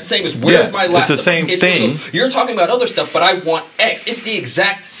 That's the same as where's Yeah, my it's Last the of Us. same one of thing. those, you're talking about other stuff, but I want X. It's the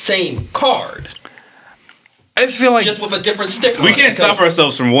exact same card, I feel like just with a different sticker. We on it, can't stop because-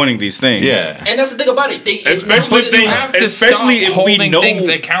 ourselves from wanting these things. Yeah. And that's the thing about it. Especially but you have to especially stop if we holding know- things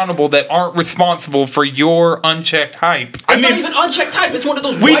accountable that aren't responsible for your unchecked hype. It's not even unchecked type. It's one of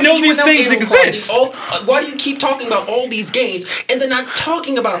those. We why know did you these announce things Animal Crossing exist. Why do you keep talking about all these games and then not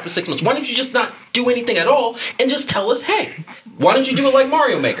talking about it for 6 months? Why don't you just not do anything at all and just tell us, hey, why don't you do it like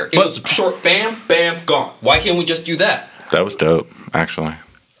Mario Maker? It was short, bam, bam, gone. Why can't we just do that? That was dope, actually.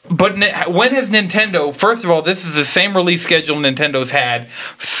 But when has Nintendo, first of all, this is the same release schedule Nintendo's had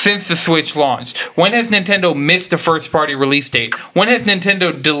since the Switch launched. When has Nintendo missed a first-party release date? When has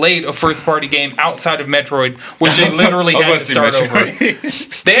Nintendo delayed a first-party game outside of Metroid, which they literally had to start over?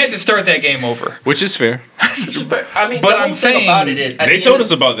 They had to start that game over. Which is fair. I mean, But the I'm whole thing saying about it is, at They the told end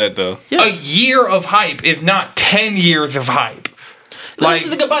us about that, though. A year of hype is not 10 years of hype. Like,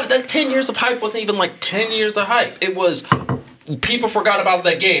 think about it. That 10 years of hype wasn't even like 10 years of hype. It was people forgot about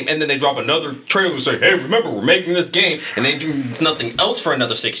that game, and then they drop another trailer and say, "Hey, remember we're making this game," and they do nothing else for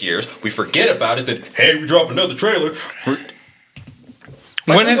another 6 years. We forget about it. Then, hey, we drop another trailer.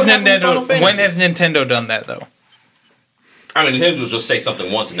 When has what happened with Final Nintendo? When Fantasy. has Nintendo done that though? I mean, Nintendo will just say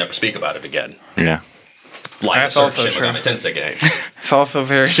something once and never speak about it again. Yeah. Like That's a certain also Shin true. Megami Tensei game. It's also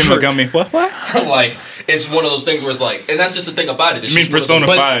very Shin true. Megami, what? Like, it's one of those things where it's like, and that's just the thing about it. It's You mean just one of Persona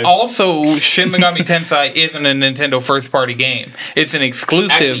those- But 5. also, Shin Megami Tensei isn't a Nintendo first-party game. It's an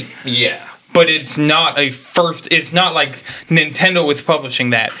exclusive, Actually, yeah. but it's not a first. It's not like Nintendo is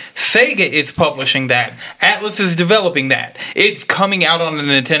publishing that. Sega is publishing that. Atlas is developing that. It's coming out on the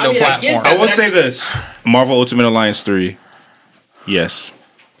Nintendo I mean, I get platform. that. I will say this: Marvel Ultimate Alliance 3. Yes.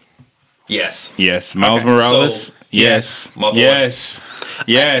 Yes. Yes. Miles Okay. Morales. So, yes. my boy. Yes.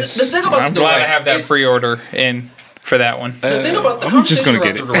 Yes. The thing about I'm the glad I Direct have that is- pre-order in for that one. The thing about the I'm just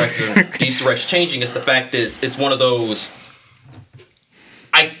conversation gonna around get the director, these directs changing is the fact is it's one of those.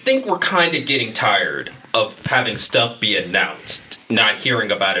 I think we're kind of getting tired of having stuff be announced, not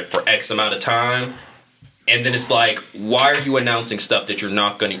hearing about it for X amount of time, and then it's like, why are you announcing stuff that you're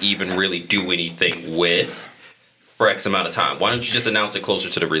not going to even really do anything with for X amount of time? Why don't you just announce it closer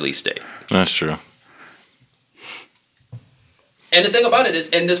to the release date? That's true. And the thing about it is,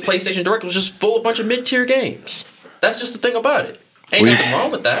 and this PlayStation Direct was just full of a bunch of mid-tier games. That's just the thing about it. Ain't nothing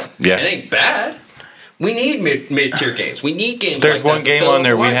wrong with that. Yeah. It ain't bad. We need mid-tier games. We need games There's like one that to game fill on up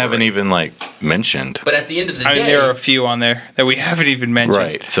there the we library. haven't even like mentioned. But at the end of the I day, mean, there are a few on there that we haven't even mentioned.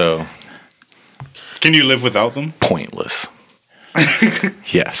 Right. So Can you live without them? pointless.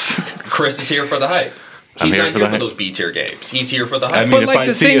 Yes. Chris is here for the hype. I'm He's here not for here the for hype. those B-tier games. He's here for the hype. I mean, But if like I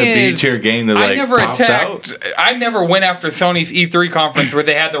the see thing a is, B-tier game that I like never pops attacked. out, I never went after Sony's E3 conference where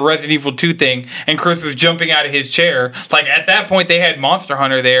they had the Resident Evil 2 thing, and Chris was jumping out of his chair. Like at that point, they had Monster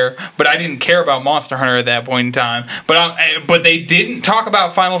Hunter there, but I didn't care about Monster Hunter at that point in time. But they didn't talk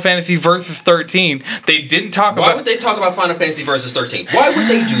about Final Fantasy Versus 13. They didn't talk Why about. would they talk about Final Fantasy Versus 13? Why would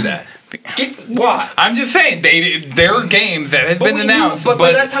they do that? Why? I'm just saying there are games that have But been we announced. knew, but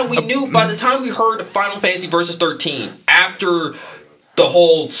by that time we knew. By the time we heard of Final Fantasy Versus 13, after the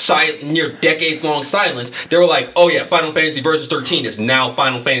whole near decades-long silence, they were like, "Oh yeah, Final Fantasy Versus 13 is now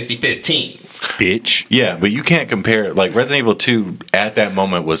Final Fantasy 15." Bitch. yeah, but you can't compare it. Like Resident Evil 2 at that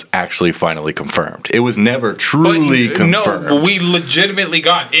moment was actually finally confirmed. It was never truly confirmed. No, but we legitimately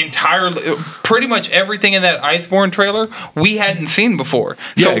got pretty much everything in that Iceborne trailer we hadn't seen before.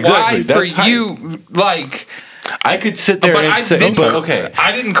 Yeah, So exactly. why That's for hype. you like? I could sit there But and I say, didn't. but okay.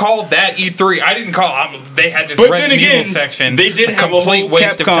 I didn't call that E3. I didn't call. They had this But then Resident again, Evil section. they did have a complete whole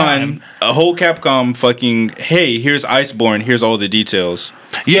waste of time. Capcom fucking, hey, here's Iceborne, here's all the details.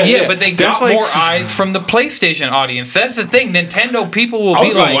 Yeah, but they that's got like more eyes from the PlayStation audience. That's the thing. Nintendo people will I was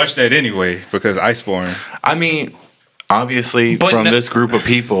be gonna like, watch that anyway because Iceborne. I mean, obviously, But from no- this group of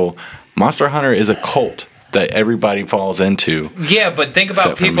people, Monster Hunter is a cult. that everybody falls into. Yeah, but think about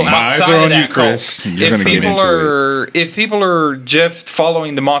Except for people me. My eyes outside are of on that you, Chris. cult. You're gonna get into If people are just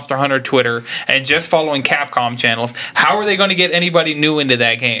following the Monster Hunter Twitter and just following Capcom channels, how are they going to get anybody new into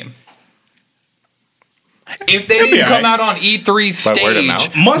that game? If they be didn't come alright. out on E3 By word of stage,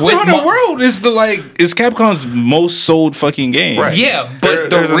 mouth? Monster with Hunter Mo- World is is Capcom's most sold fucking game. Right. Yeah, There- but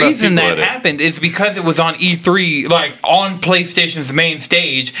there's the enough reason people that at it. happened is because it was on E3, like on PlayStation's main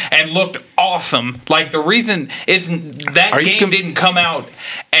stage, and looked awesome. Like the reason is that Are you game didn't come out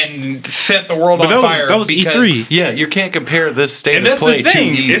and set the world But on that fire. was because- E3. Yeah, you can't compare this state And of that's play the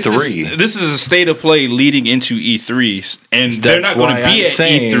thing. to E3. This is a state of play leading into E3, and they're not That's going to why be I'm at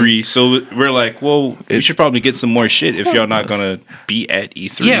saying- E3. So we're like, well, we It- should probably get some more shit if y'all not going to be at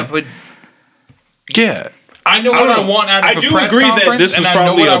E3. Yeah, but Yeah. I know what I want out of I a do press agree that conference, this was and I know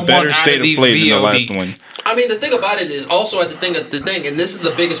probably what I a want better out state of these play than the last VODs. one. I mean, the thing about it is also at the thing, and this is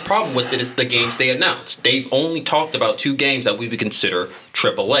the biggest problem with it, is the games they announced. They've only talked about 2 games that we would consider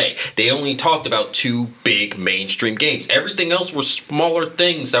AAA. They only talked about 2 big mainstream games. Everything else were smaller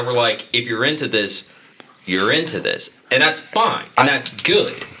things that were like, if you're into this, you're into this. And that's fine. And that's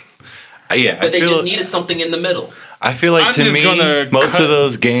good. Yeah. But they just needed something in the middle. I feel like I'm to just me, gonna most cut- of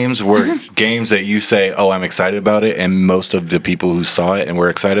those games were games that you say, "Oh, I'm excited about it," and most of the people who saw it and were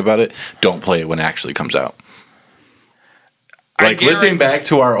excited about it don't play it when it actually comes out. Like listening back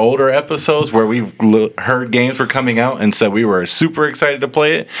to our older episodes where we've heard games were coming out and said we were super excited to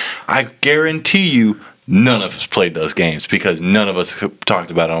play it, I guarantee you none of us played those games because none of us talked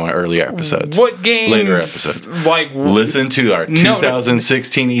about it on our earlier episodes. What games? Later episodes. Like Listen to our No,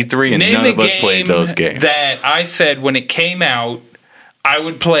 2016 E3 and name none a of us game played those games. that I said when it came out I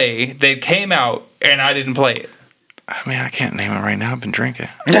would play. They came out and I didn't play it. I mean, I can't name it right now. I've been drinking.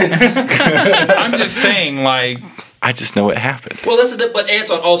 I'm just saying, like, I just know it happened. Well, that's but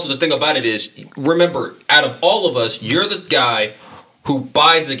Anton, also the thing about it is, remember, out of all of us, you're the guy who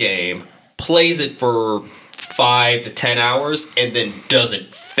buys a game, plays it for 5 to 10 hours, and then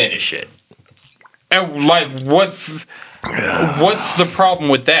doesn't finish it. and, like, what's the problem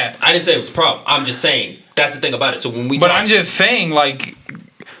with that? I didn't say it was a problem. I'm just saying that's the thing about it. So when we But talk, I'm just saying, like,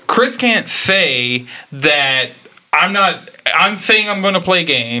 Chris can't say that I'm saying I'm going to play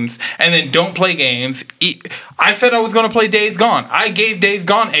games and then don't play games. I said I was going to play Days Gone. I gave Days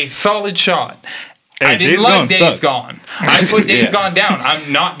Gone a solid shot. Hey, I didn't Days like Gone Days sucks. Gone. I put Days Yeah. Gone down.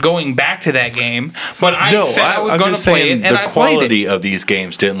 I'm not going back to that game. But I No, said I was I'm going to just play saying it, and the I played it. quality of these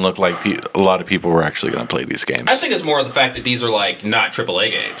games didn't look like a lot of people were actually going to play these games. I think it's more of the fact that these are like not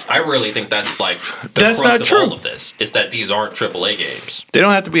AAA games. I really think that's like the That's crux not of true. all of this is that these aren't AAA games. They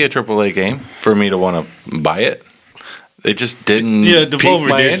don't have to be a AAA game for me to want to buy it. They just didn't. Yeah, pique Devolver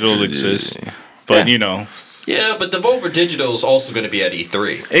my Digital interest. exists. But, Yeah. you know. Yeah, but Devolver Digital is also going to be at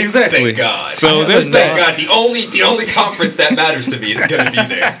E3. Exactly. Thank God. So there's Thank that. God. The only conference that matters to me is going to be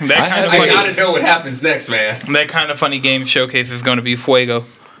there. That kind of I funny. gotta know what happens next, man. That kind of funny game showcase is going to be Fuego.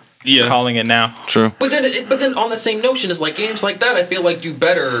 Yeah. Calling it now. True. But then on the same notion, is like games like that. I feel like do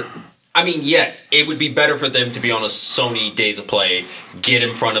better. I mean, yes, it would be better for them to be on a Sony Days of Play, get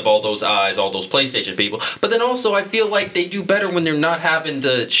in front of all those eyes, all those PlayStation people. But then also, I feel like they do better when they're not having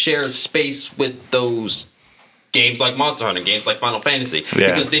to share space with those games like Monster Hunter, games like Final Fantasy.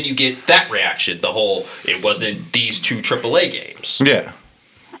 Yeah. Because then you get that reaction, the whole, it wasn't these 2 AAA games. Yeah.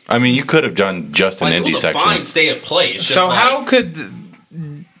 I mean, you could have done just an Like, it indie was a section. fine state of play. It's just So like, how could,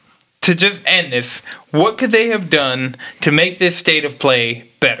 to just end this, what could they have done to make this state of play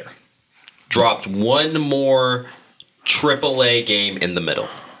better? dropped one more AAA game in the middle.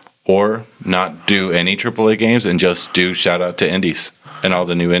 Or not do any AAA games and just do shout out to indies and all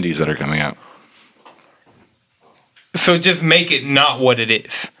the new indies that are coming out. So just make it not what it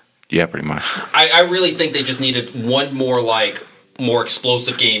is. Yeah, pretty much. I really think they just needed one more more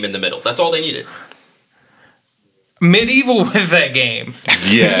explosive game in the middle. That's all they needed. Medieval was that game.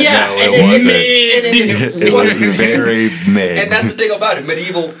 Yeah, no, and it wasn't. it It was very mid. And that's the thing about it,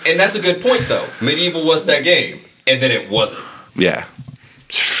 Medieval, and that's a good point though. Medieval was that game, and then it wasn't. Yeah.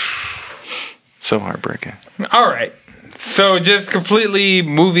 So heartbreaking. All right. So just completely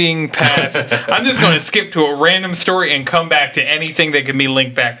moving past, I'm just going to skip to a random story and come back to anything that can be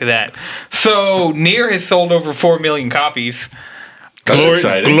linked back to that. So Nier has sold over 4 million copies. That's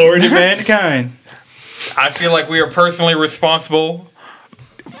exciting. Glory to mankind. I feel like we are personally responsible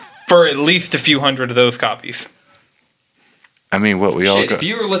for at least a few hundred of those copies. I mean, what we all Shit, go- if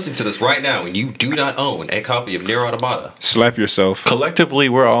you are listening to this right now and you do not own a copy of Nier Automata, Slap yourself. collectively,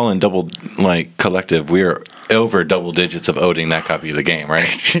 we're all in collective. We're over double digits of owning that copy of the game, right?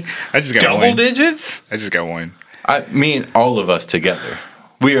 I just got Double one. digits? I just got one. I mean, all of us together.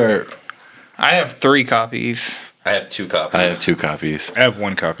 We are. I have 3 copies. I have 2 copies. I have 2 copies. I have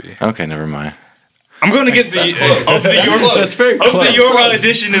 1 copy. Okay, never mind. I'm going to get the That's close. of the That's very of the Yorha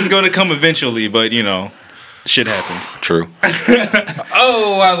edition is going to come eventually, but shit happens. True.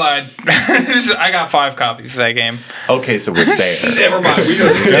 Oh, I lied. I got 5 copies of that game. Okay, so we're there. Never mind. We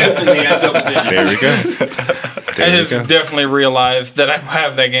are definitely at double digits. There we go. I just definitely realized that I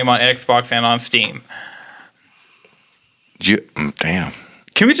have that game on Xbox and on Steam. Damn.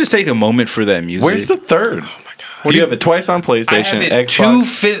 Can we just take a moment for that music? Where's the third? Oh my god. You have it twice on I PlayStation, have it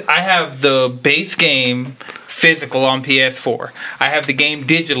Xbox. I have the base game physical on PS4. I have the game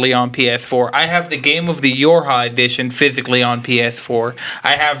digitally on PS4. I have the Game of the Yorha edition physically on PS4.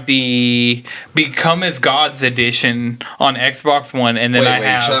 I have the Become as Gods edition on Xbox One, and then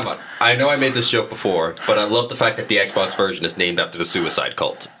shut up. I know I made this joke before, but I love the fact that the Xbox version is named after the Suicide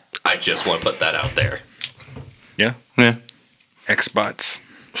Cult. I just want to put that out there. Yeah. Yeah. Xbox.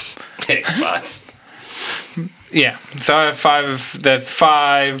 Xbox. Yeah. So I have 5. That's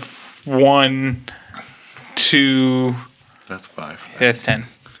 5, 1, 2. That's 5. That's 10.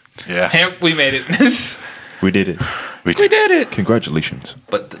 Yeah. Yep, we made it. We did it. We We did it. Congratulations.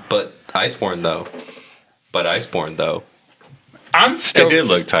 But Iceborne though. I'm It stoked. did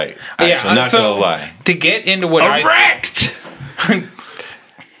look tight. Actually, not gonna lie. To get into what Erect.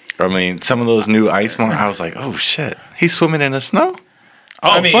 I mean, some of those new ice I was like, oh shit, he's swimming in the snow. Oh,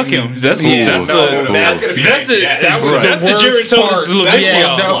 I mean, fuck him. That's yeah. that's No, the that's gonna be that's it. That was That's the the Jared worst Thomas part.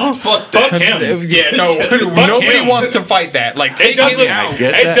 Levicio. No, Fuck that. Fuck him. Yeah, no, nobody him. wants to fight that. Like, It take does him look. out.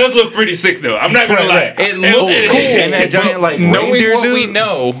 get It that. does look pretty sick though. I'm not gonna lie. It looks cool. And that giant like Knowing reindeer what dude. we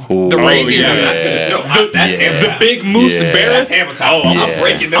know, Ooh. the Oh, reindeer. yeah. No, that's Yeah. The big moose Yeah. bear. That's hammer time. Oh, I'm yeah.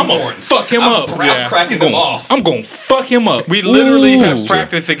 breaking them I'm gonna horns. fuck him up. I'm cracking them off. I'm gonna fuck him up. We literally Ooh. have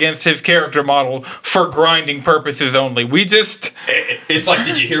practiced against his character model for grinding purposes only. We just It's like,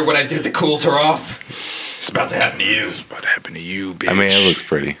 did you hear what I did to Kultaroth? It's about to happen to you. What happened to you, bitch? I mean, it looks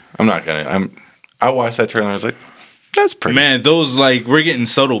pretty. I watched that trailer. I was like, that's pretty. Man, those we're getting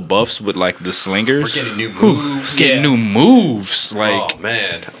subtle buffs with the slingers. We're getting new moves. Getting new moves. Oh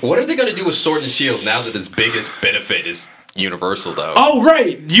man, what are they gonna do with Sword and Shield now that its biggest benefit is universal though? Oh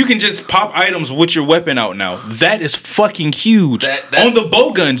right, you can just pop items with your weapon out now. That is fucking huge. That- On the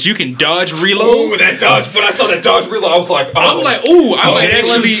bow guns, you can dodge, reload. Ooh, that dodge! When I saw that dodge reload, I was like, oh. I'm like, ooh, I might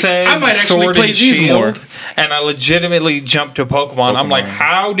Jalen said actually Sword play and these Shield, more. and I legitimately jumped to Pokemon. I'm like, Pokemon.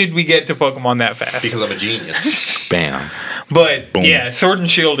 how did we get to Pokemon that fast? because I'm a genius. Bam. But Boom. yeah, Sword and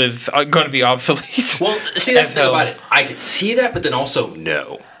Shield is going to be obsolete. Well, see, that's the thing hell. about it. I could see that, but then also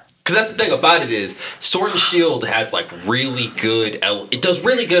no. Because that's the thing about it is Sword and Shield has really good. It does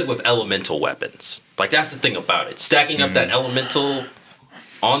really good with elemental weapons. That's the thing about it. Stacking up that elemental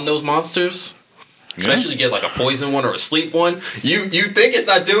on those monsters, especially get a poison one or a sleep one. You think it's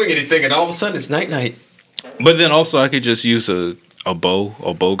not doing anything, and all of a sudden it's night. But then also, I could just use a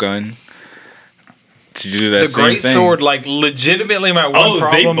bow gun to do that The same Great thing. Sword, legitimately my one Oh,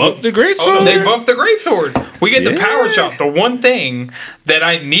 they problem. buffed the Great Sword. They buffed the Great Sword. We get the Power Yeah. Shot. The one thing that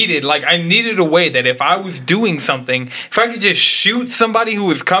I needed, I needed a way that if I was doing something, if I could just shoot somebody who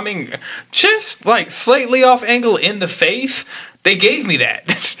was coming just slightly off angle in the face, they gave me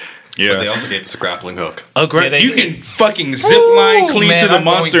that. Yeah. But they also gave us a grappling hook. Yeah, they you did. can fucking zip line Ooh, clean man, to the I'm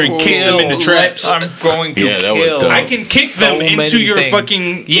monster going and to kick them into kill. traps. I'm going to Yeah, that was kill. dope. I can kick so them into many your things.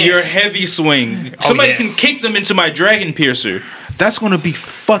 fucking Yes. your heavy swing. Somebody yes. can kick them into my dragon piercer. That's gonna be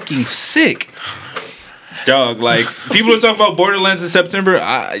fucking sick. Dog, people are talking about Borderlands in September.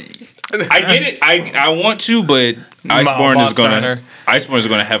 I get it. I want to, but Iceborne is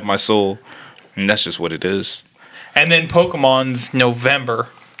gonna have my soul. And that's just what it is. And then Pokemon's November.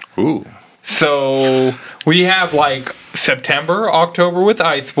 Ooh. So we have September, October with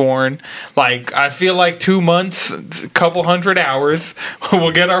Iceborne. I feel 2 months, a couple hundred hours,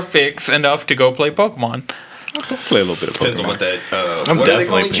 we'll get our fix enough to go play Pokemon. Play a little bit of Depends on Pokemon. what that. I'm What are they definitely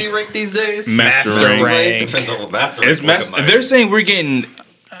calling paying- G rank these days? Master Rank. rank. Depends on what master It's rank. looking like. they're saying we're getting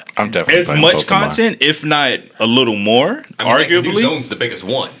I'm definitely as playing much Pokemon. content, if not a little more, New arguably. Zone's the biggest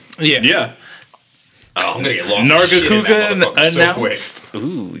one. Yeah. Yeah. Oh, I'm gonna get lost. in shit in that Nargacuga motherfucker so quick. announced.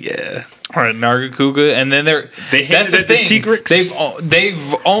 Ooh, yeah. All right, Nargacuga, and then They that's hinted the at the thing. Tigrex.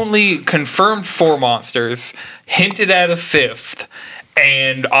 They've only confirmed 4 monsters, hinted at a 5th,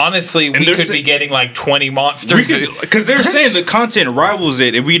 and honestly, we they're could be getting 20 monsters. Because they're saying the content rivals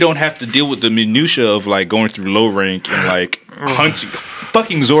it, and we don't have to deal with the minutia of going through low rank and hunting.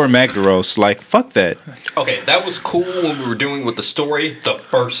 Fucking Zora Magdaros, fuck that. Okay, that was cool when we were doing with the story the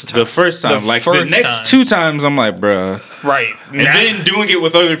first time. The first time, the first next time. 2 times, I'm like, bruh. Right. And then doing it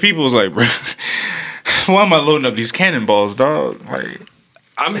with other people is like, bruh. Why am I loading up these cannonballs, dog?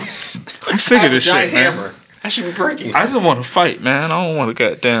 I'm sick I of have a this giant shit, man. hammer. I should be breaking. I just want to fight, man. I don't want to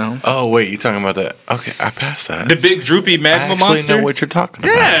get down. Oh wait, you talking about that? Okay, I passed that. The big droopy I magma actually monster. know what you're talking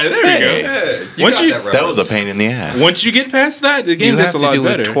about. Yeah, there we go. Yeah, Once got you- that That was a reference. pain in the ass. Once you get past that, the game You gets have a lot to do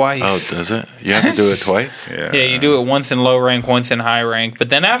better. it twice. Oh, does it? You have to do it twice? Yeah. Yeah, you do it once in low rank, once in high rank, but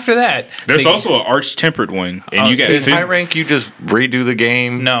then after that, There's they- also an arch tempered one, and Oh, you got In fin- high rank, you just redo the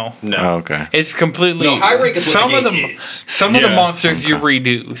game. no. Oh, okay. It's completely No, high rank is what some the of game the is. some of the Yeah, monsters you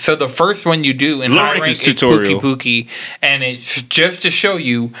redo. So the first one you do in Low high rank rank is is tutorial. Pookie Pookie, and it's just to show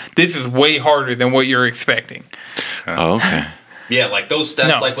you this is way harder than what you're expecting. Oh, okay. Yeah, like those stats.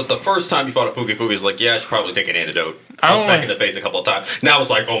 No. Like with the first time you fought a Pookie Pookie, it's like, yeah, I should probably take an antidote. I I was don't smacked like- in the face a couple of times. Now it's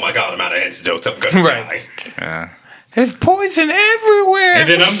like, oh my god, I'm out of antidotes. I'm gonna Right. die. Yeah. There's poison everywhere. And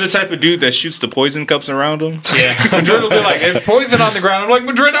then I'm the type of dude that shoots the poison cups around him. yeah, Madrid will be like, "There's poison on the ground." I'm like,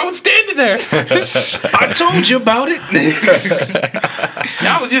 "Madrid, I was standing there. I told you about it.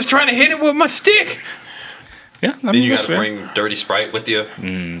 I was just trying to hit it with my stick." Yeah, I Then mean, you that's gotta fair. bring Dirty Sprite with you.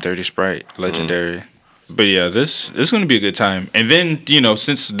 Dirty Sprite, legendary. But yeah, this is gonna be a good time. And then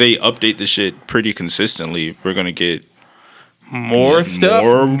since they update the shit pretty consistently, we're gonna get More stuff.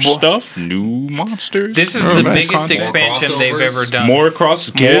 more stuff, new monsters. This is Oh, the man. biggest Content. expansion they've crossovers. ever done. More cross.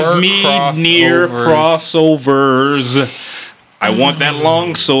 Give me near crossovers. I want that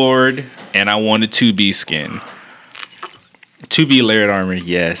long sword, and I want a 2B skin. 2B layered armor,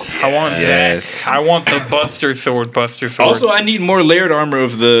 yes. I want Yes. that. I want the Buster Sword. Also, I need more layered armor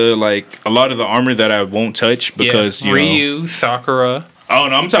of a lot of the armor that I won't touch because Ryu, Sakura. Oh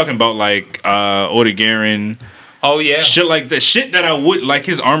no, I'm talking about Oda Oh yeah, shit like that. Shit that I would like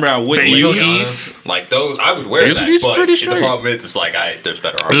his armor. I wouldn't Basil use. Eve. Like those, I would wear that. He's But pretty the straight. problem is, it's like, there's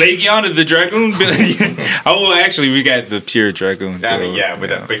better armor. Legiana the Dragoon. Oh, well, actually, we got the pure Dragoon. I mean, though. yeah, with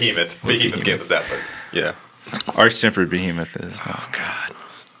that Behemoth. Behemoth gave us that, but yeah, Arch tempered behemoth is. Oh God,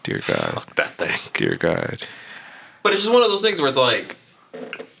 dear God, that thing. dear God. But it's just one of those things where it's like,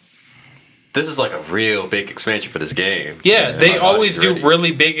 this is like a real big expansion for this game. Yeah, they my always body's do ready.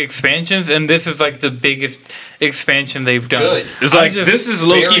 really big expansions, and this is like the biggest expansion they've done. Good. It's I'm like just this is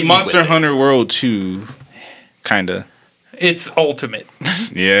bury low key me Monster with it. Hunter World 2, kinda. It's ultimate.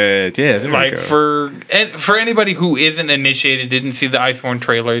 Yeah. There we Like go. for anybody who isn't initiated, didn't see the Iceborne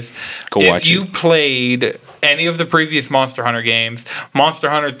trailers. Go if watch you it. played any of the previous Monster Hunter games, Monster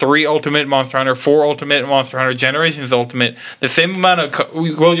Hunter 3 Ultimate, Monster Hunter 4 Ultimate, Monster Hunter Generations Ultimate, the same amount of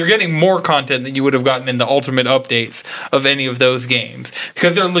you're getting more content than you would have gotten in the Ultimate updates of any of those games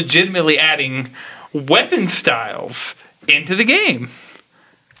because they're legitimately adding weapon styles into the game.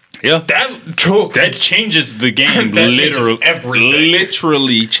 Yeah. That changes the game. That changes literally, everything.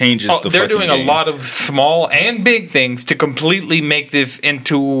 Literally changes the. they're fucking doing game. a lot of small and big things to completely make this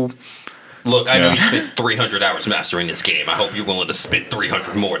into. Look, I know Yeah. you spent 300 hours mastering this game. I hope you're willing to spend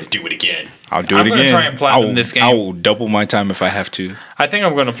 300 more to do it again. I'll do I'm it gonna again. try and platinum I will, this game. I will double my time if I have to. I think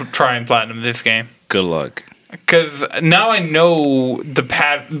I'm going to try and platinum this game Good luck. because now I know the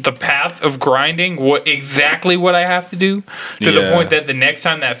path of grinding. Exactly what I have to do to the Yeah. point that the next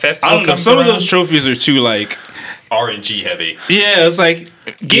time that festival I don't know. comes Some around, of those trophies are too like. RNG heavy. Yeah, it's like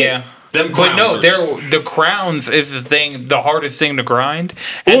yeah. Them But no, crowns are the crowns is the hardest thing to grind.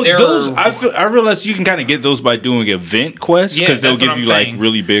 And Well, they're- those I realize you can kind of get those by doing event quests Yeah, because they'll that's what give I'm you saying. like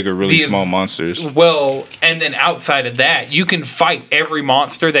really big or really The- small monsters. Well, and then outside of that, you can fight every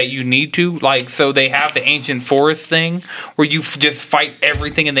monster that you need to. Like, so they have the ancient forest thing where you just fight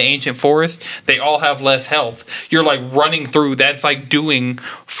everything in the ancient forest. They all have less health. You're like running through. That's like doing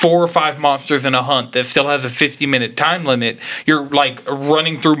 4 or 5 monsters in a hunt that still has a 50-minute time limit. You're like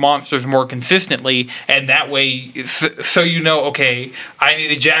running through monsters more consistently, and that way, so you know, okay, I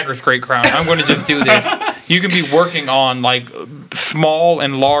need a Jagger's Great Crown. I'm going to just do this. You can be working on like small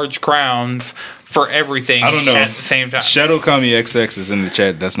and large crowns for everything I don't know. at the same time. Shadow Kami XX is in the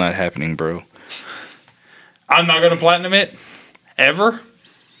chat. That's not happening, bro. I'm not going to platinum it ever.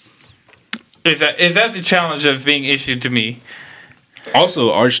 Is that the challenge that's being issued to me?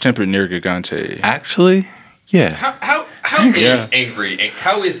 Also, Arch Tempered Near Gigante. Actually, yeah. How Yeah. is angry?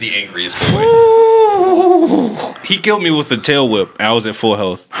 How is the angriest boy? He killed me with a tail whip. I was at full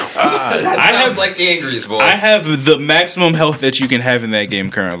health. I have like the angriest boy. I have the maximum health that you can have in that game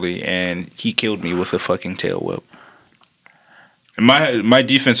currently, and he killed me with a fucking tail whip. My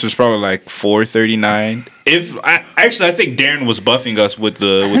defense was probably like 439. I think Darren was buffing us with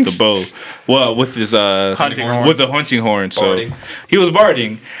the bow. Well, with his Hunting horn. with the hunting horn. So Barding. he was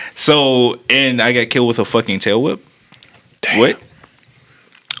barding. So and I got killed with a fucking tail whip. What?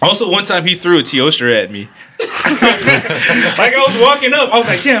 Also, one time he threw a Teostra at me. Like I was walking up, I was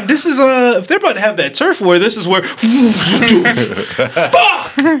like, damn, this is if they're about to have that turf war, this is where fuck.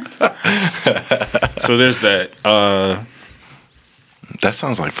 So there's that. That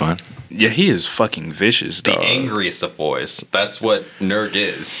sounds like fun. Yeah, he is fucking vicious, The dog. angriest of boys. That's what Nurg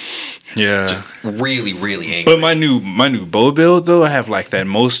is. Yeah. Just really, really angry. But my new bow build though, I have like that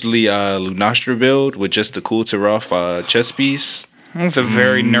mostly Lunastra build with just the cool Taroff chest piece. It's a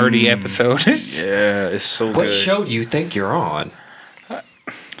very nerdy episode. Yeah, it's so What good. show do you think you're on?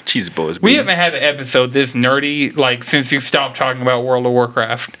 Cheesy boys. We baby. haven't had an episode this nerdy like since you stopped talking about World of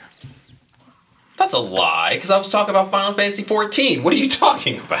Warcraft. That's a lie, because I was talking about Final Fantasy 14. What are you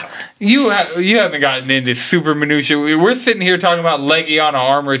talking about? You haven't gotten into super minutia. We're sitting here talking about Legiana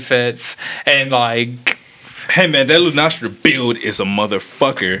armor sets and like. Hey man, that Lunastra build is a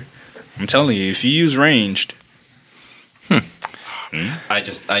motherfucker. I'm telling you, if you use ranged, I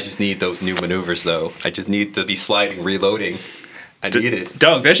just need those new maneuvers, though. I just need to be sliding, reloading. I need it.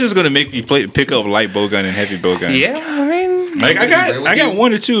 dog, that's just gonna make me pick up light bowgun and heavy bowgun. Yeah, I mean, Like I got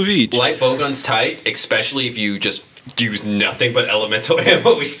one or two of each. Light bowgun's tight, especially if you just use nothing but elemental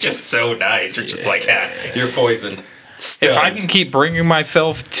ammo. It's just so nice. You're just like, you're poisoned. if I can keep bringing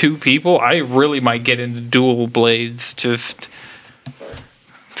myself to people, I really might get into dual blades. Just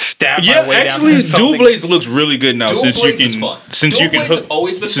stab Yeah, my way actually, down to dual something. blades looks really good now Dual since you blades is can fun. since Dual you can blades hook have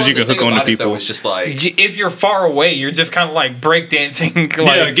always been since fun. you can The hook thing on to about it, though, people. It's just like If you're far away, you're just kind of like breakdancing.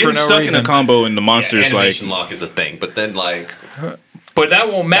 Like, Yeah, for getting no stuck in reason. a combo and the monsters like animation lock is a thing, but then like But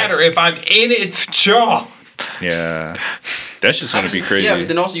that won't matter if I'm in its jaw. yeah, that's just gonna be crazy. yeah, but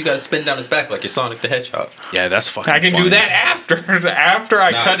then also you got to spin down its back like you're Sonic the Hedgehog. Yeah, that's fucking. I can fun. do that after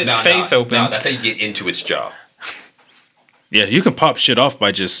I cut its face open. No, that's how you get into its jaw. Yeah, you can pop shit off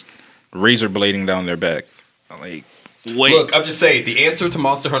by just razor blading down their back. Like, wait, Look, I'm just saying the answer to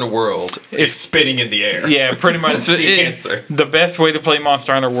Monster Hunter World is spinning in the air. Yeah, pretty much. That's the answer. The best way to play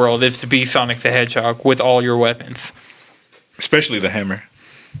Monster Hunter World is to be Sonic the Hedgehog with all your weapons. especially the hammer.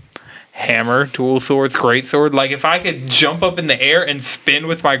 Hammer, dual swords, great sword. Like if I could jump up in the air and spin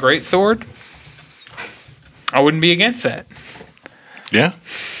with my great sword, I wouldn't be against that. Yeah.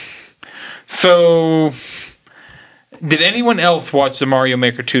 So, did anyone else watch the Mario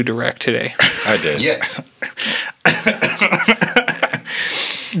Maker 2 Direct today? I did. Yes.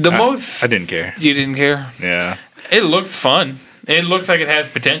 I didn't care. You didn't care? Yeah, It looks fun. It looks like it has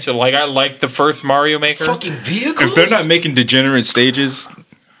potential. Like I like the first Mario Maker. Fucking vehicles. if they're not making degenerate stages,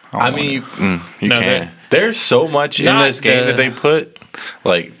 I mean, you No, can. There's so much in Not this game the- that they put,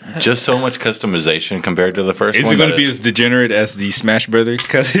 like just so much customization compared to the first is one. it going to that be is- as degenerate as the Smash Brothers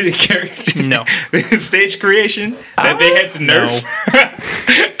character? No. stage creation that they had to nerf.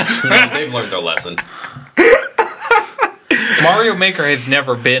 No, they've learned their lesson. Mario Maker has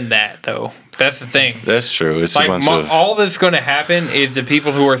never been that though. That's the thing. That's true. It's a Like bunch of. all that's going to happen is the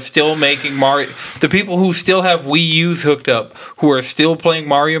people who are still making Mario, the people who still have Wii U's hooked up, who are still playing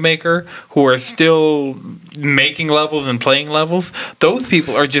Mario Maker, who are still making levels and playing levels. Those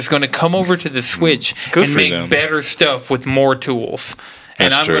people are just going to come over to the Switch Good and for make them. better stuff with more tools,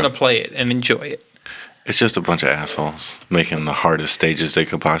 and That's I'm true. going to play it and enjoy it. It's just a bunch of assholes making the hardest stages they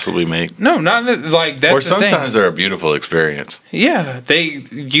could possibly make. No, not like that's Or the thing. sometimes they're a beautiful experience. Yeah, they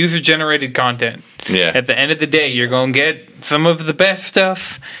user generated content. Yeah. At the end of the day, you're going to get some of the best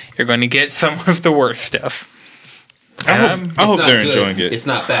stuff. You're going to get some of the worst stuff. I hope It's they're not good. enjoying it. It's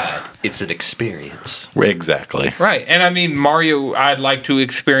not bad. It's an experience. Exactly. Right, and I mean Mario. I'd like to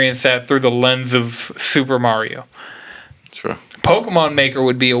experience that through the lens of Super Mario. True. Pokemon Maker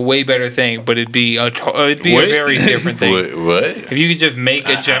would be a way better thing, but it'd be a What? very different thing. What? If you could just make a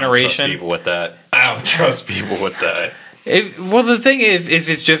I don't trust generation. people with that. I don't trust people with that. Well, the thing is, if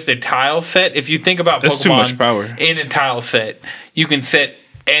it's just a tile set, if you think about That's Pokemon too much power. in a tile set, you can set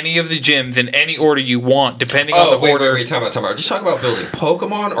any of the gyms in any order you want, depending on Oh, the wait, order. time out. Are you talking about building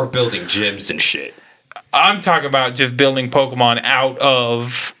Pokemon or building gyms and shit? I'm talking about just building Pokemon out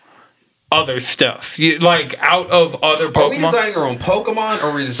of other stuff. Like out of other Are we Pokemon. designing our own Pokemon or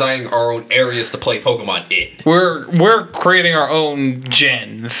are we designing our own areas to play Pokemon in? We're creating our own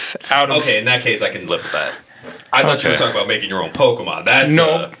gens out of. Okay, in that case, I can live with that. I thought you were Okay. talking about making your own Pokemon. That's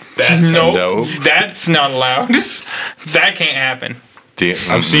No. that's No, No. that's not allowed. That can't happen.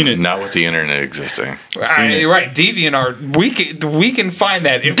 I've seen it. Not with the internet existing. Right, DeviantArt. We can find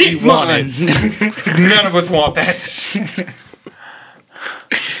that if we want it. None of us want that.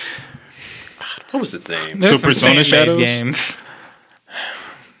 what was its name? There's So some Persona fan-made Shadows? games.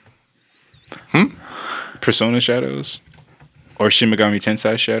 Persona Shadows or Shin Megami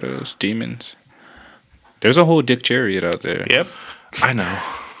Tensei Shadows, Demons. There's a whole Dick Chariot out there. Yep. I know.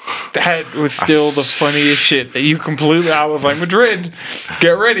 That was still the funniest shit that you completely. I was like, Madrid,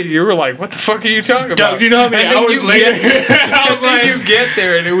 get ready. You were like, what the fuck are you talking about? you know how many And then hours you later? I was like, you get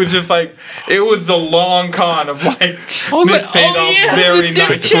there, and it was just like, it was the long con of like, I was Miss like, Paydol's very Dick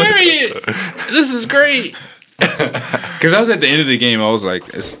nice. Chariot. This is great. Because I was at the end of the game, I was like,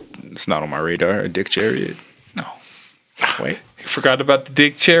 it's not on my radar. A Dick Chariot. No. Wait. He forgot about the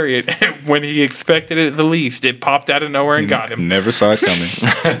Dick Chariot when he expected it the least. It popped out of nowhere and got him. Never saw it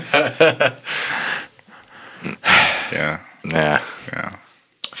coming. Yeah. Nah. Yeah.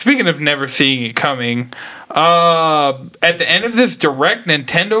 Speaking of never seeing it coming, at the end of this direct,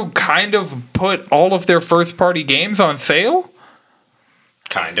 Nintendo kind of put all of their first-party games on sale.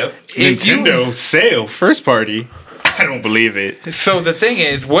 Kind of. If you- Nintendo sale first party. I don't believe it. So the thing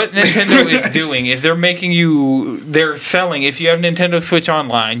is, what Nintendo is doing is they're selling, if you have Nintendo Switch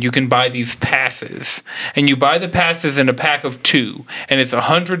Online, you can buy these passes. And you buy the passes in a pack of 2, and it's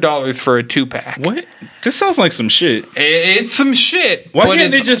 $100 for a 2-pack. What? This sounds like some shit. It's some shit. Why but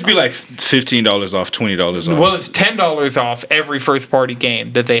can't they it's- just be like $15 off, $20 off? Well, it's $10 off every first-party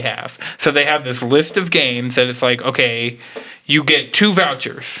game that they have. So they have this list of games that it's like, okay, you get 2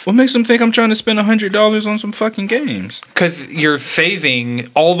 vouchers. What makes them think I'm trying to spend $100 on some fucking games? Because you're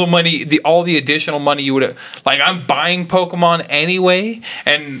saving all the money, all the additional money you would have. Like, I'm buying Pokemon anyway,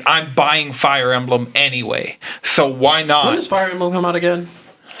 and I'm buying Fire Emblem anyway. So why When not? does Fire Emblem come out again?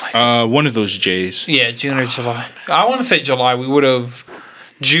 One of those J's. Yeah, June or July. I want to say July. We would have.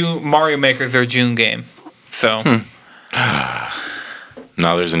 Mario Maker's their June game. So.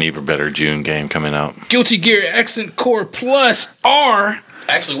 No, there's an even better June game coming out. Guilty Gear Accent Core Plus R.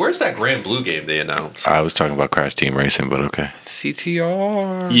 Actually, where's that Grand Blue game they announced? I was talking about Crash Team Racing, but okay.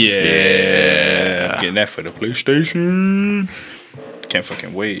 CTR. Yeah. Getting that for the PlayStation. Can't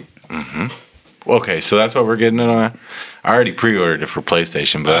fucking wait. Okay, so that's what we're getting it on. I already pre-ordered it for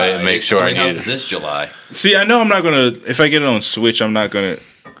PlayStation, but I didn't make sure I Houses needed. this July. See, I know I'm not gonna. If I get it on Switch, I'm not gonna.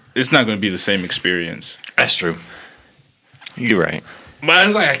 It's not gonna be the same experience. That's true. You're right. But I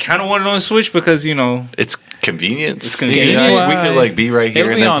was like, I kind of want it on Switch because It's convenience. It's convenient. You know, we could like be right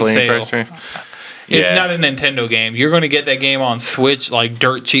here It'll and be then on play sale. Crash Team. It's not a Nintendo game. You're going to get that game on Switch like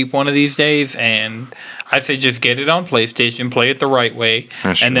dirt cheap one of these days, and I say just get it on PlayStation, play it the right way,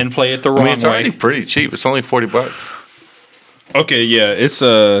 That's and true. then play it the I wrong mean, it's already way. pretty cheap. It's only $40. Okay, yeah, it's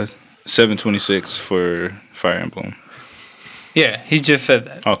 $726 for Fire Emblem. Yeah, he just said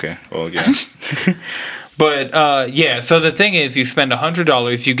that. Okay, well, yeah. But yeah, so the thing is, you spend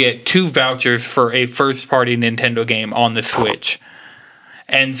 $100, you get 2 vouchers for a first-party Nintendo game on the Switch,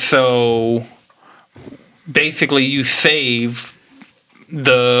 and so basically you save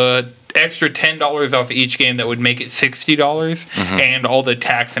the extra $10 off each game that would make it $60, and all the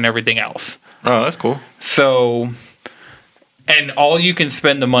tax and everything else. Oh, that's cool. So, and all you can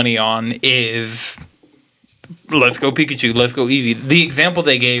spend the money on is Let's Go Pikachu, Let's Go Eevee. The example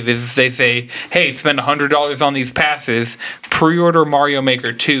they gave is they say, hey, spend $100 on these passes, pre-order Mario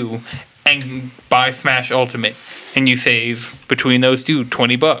Maker 2, and buy Smash Ultimate. And you save, between those two,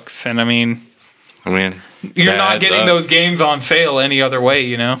 $20. And I mean, you're that not adds getting up. those games on sale any other way,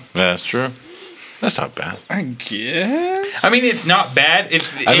 you know? Yeah, that's true. That's not bad. I guess. I mean, it's not bad.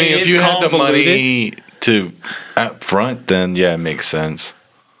 I mean, if you had the money to up front, then yeah, it makes sense.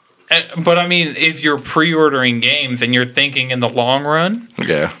 But I mean, if you're pre-ordering games and you're thinking in the long run,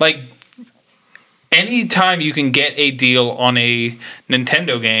 Yeah. like anytime you can get a deal on a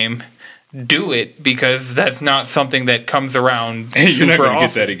Nintendo game, do it, because that's not something that comes around You're not super gonna often.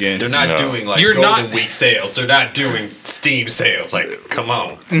 get that again. They're not No. doing like You're Golden not- Week sales. They're not doing Steam sales. Like, come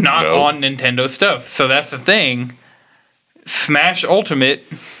on. Not No. on Nintendo stuff. So that's the thing. Smash Ultimate,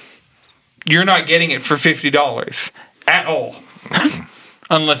 you're not getting it for $50 at all,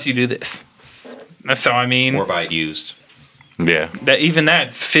 unless you do this. So I mean, Or buy it used. Yeah. that even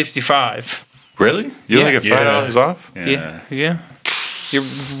that's $55. Really? You only Yeah. get $5 off? Yeah. You're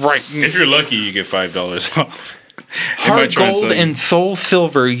right. If you're lucky, you get $5 off. They might Heart try and Gold sell you. and Soul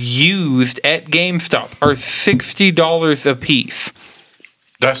Silver used at GameStop are $60 a piece.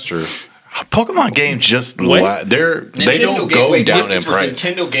 That's true. Pokemon games just they Nintendo don't game- go wait, down in difference was price.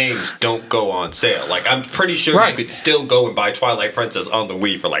 Nintendo games don't go on sale. Like, I'm pretty sure Right. you could still go and buy Twilight Princess on the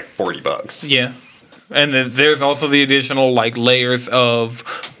Wii for like $40. Yeah. And then there's also the additional like layers of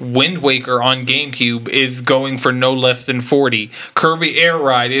Wind Waker on GameCube is going for no less than 40. Kirby Air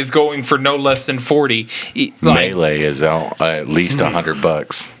Ride is going for no less than 40. Melee is out at least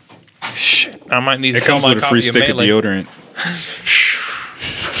 $100. Shit, I might need to It sell comes my with a free copy stick of Melee. deodorant.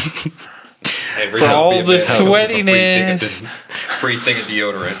 For all the sweatiness. Free thing of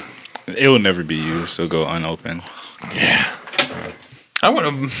deodorant. It will never be used. It'll go unopened. Yeah. I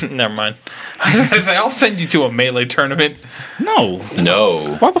want to. Never mind. I'll send you to a Melee tournament. No.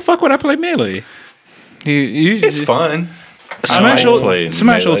 No. Why the fuck would I play Melee? You It's fun. Smash, like playing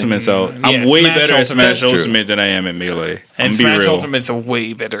Smash Melee. Ultimate's out. Yeah, I'm way Smash better at Ultimate. Smash That's true. Ultimate than I am at Melee. And I'm be Smash real. Ultimate's a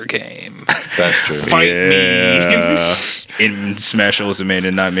way better game. That's true. Fight Yeah. In Smash Ultimate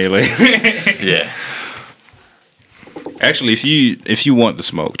and not Melee. Yeah. Actually, if you want the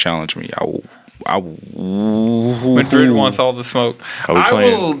smoke, challenge me. I will. Madrid wants all the smoke. Are we I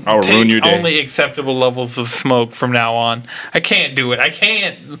playing? will I'll take ruin your day. only acceptable levels of smoke from now on. I can't do it. I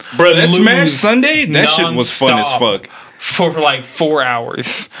can't. Bro, that lose Smash Sunday, that shit was fun as nonstop fuck. for like 4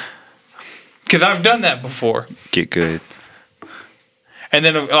 hours. Because I've done that before. Get good. And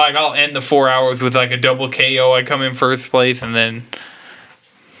then like I'll end the 4 hours with like a double KO. I come in first place, and then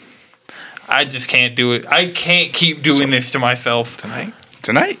I just can't do it. I can't keep doing this to myself.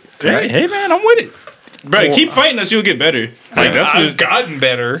 Tonight? Hey man, I'm with it. Bro, Well, keep fighting us, you'll get better. Like that's I've what, gotten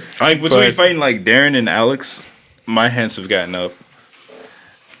better. like between but- fighting like Darren and Alex, my hands have gotten up.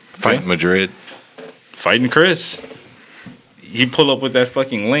 Fight Madrid. Fighting Chris. He pull up with that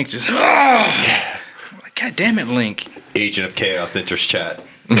fucking Link, just God damn it, Link. Agent of Chaos enters chat.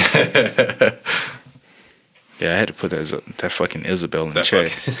 Yeah, I had to put that fucking Isabel in the chat.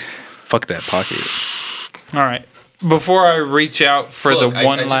 Fuck that pocket. All right. Before I reach out for Look, the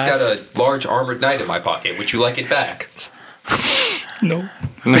one I last. just got a large armored knight in my pocket. Would you like it back? No.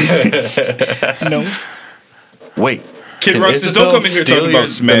 No. Wait. Kid Can Rock says, Isabel don't come in here steal talking your- about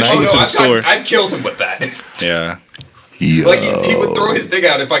Smash. the Go knight? to the store. I've killed him with that. Yeah. Yo. Like he would throw his thing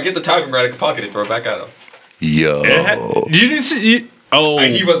out. If I get the timing right, I can pocket it and throw it back at him. Yo. You didn't see.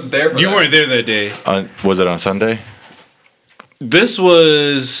 He wasn't there for You that. weren't there that day. Was it on Sunday? This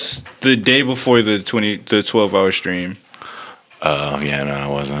was the day before the 12-hour stream. Oh, yeah, no, I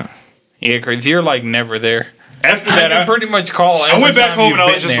wasn't. Yeah, because you're like never there. After I that, can pretty much call. I went back home and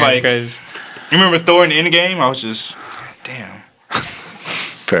I was just like- because you remember Thor in the Endgame? I was just, damn.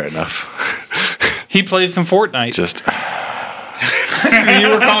 Fair enough. he played some Fortnite. Just you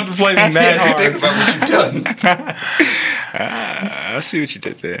were contemplating that Think hard. about what you've done. I see what you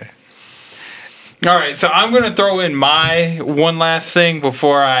did there. All right, so I'm going to throw in my one last thing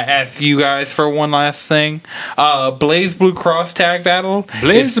before I ask you guys for one last thing. Blaze Blue Cross Tag Battle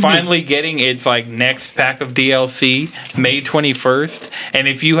is finally getting its like next pack of DLC May 21st, and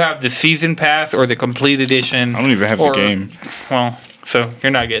if you have the season pass or the complete edition, I don't even have the game. Well, so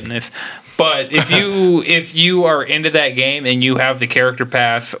you're not getting this. But if you are into that game and you have the character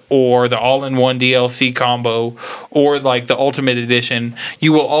pass or the all-in-one DLC combo or like the ultimate edition,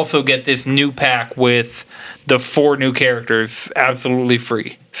 you will also get this new pack with the 4 new characters absolutely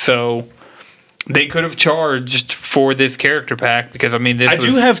free. So they could have charged for this character pack because I mean this I was,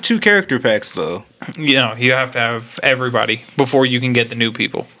 do have 2 character packs though. you know, you have to have everybody before you can get the new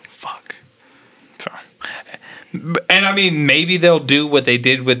people. Fuck. So, and I mean maybe they'll do what they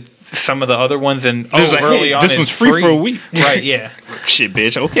did with some of the other ones and There's like, early hey, on this it's one's free for a week. right? Yeah, Shit,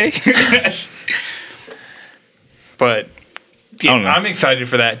 bitch. Okay. but I don't know. I'm excited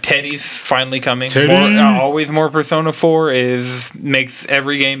for that. Teddy's finally coming. Teddy. Always more Persona 4 makes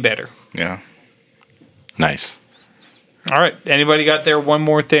every game better. Yeah. nice. All right, anybody got there? One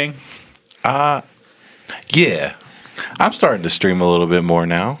more thing. Yeah. I'm starting to stream a little bit more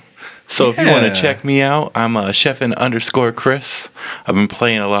now. So if you want to check me out, I'm Chefin_Chris. I've been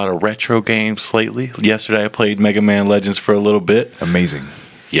playing a lot of retro games lately. Yesterday I played Mega Man Legends for a little bit. Amazing.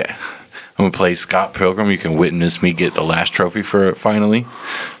 Yeah. I'm going to play Scott Pilgrim. You can witness me get the last trophy for it finally.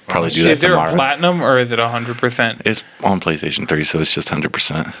 Probably do that Is there tomorrow. a platinum or is it 100%? It's on PlayStation 3, so it's just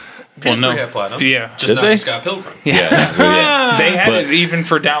 100%. Well, no. PS3 had platinum. Yeah. Just Did not they? for Scott Pilgrim. Yeah. They had But- it even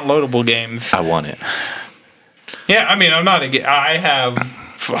for downloadable games. I want it. Yeah, I mean, I have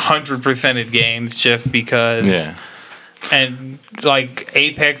 100%ed games just because. Yeah. And like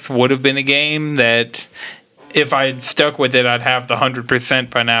Apex would have been a game that if I had stuck with it, I'd have the 100%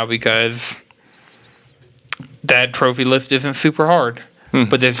 by now because that trophy list isn't super hard.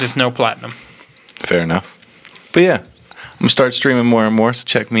 But there's just no platinum. Fair enough. But yeah, I'm going to start streaming more and more, so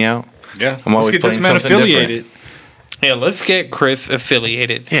check me out. Yeah. I'm always Let's get this playing man something affiliated. Yeah, let's get Chris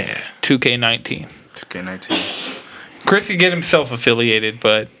affiliated. Yeah. 2K19. 2K19. Chris could get himself affiliated,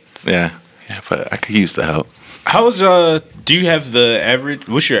 but Yeah. Yeah, but I could use the help. How's do you have the average?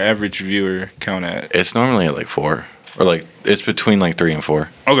 What's your average viewer count at? It's normally at like 4. Or like, it's between like 3 and 4.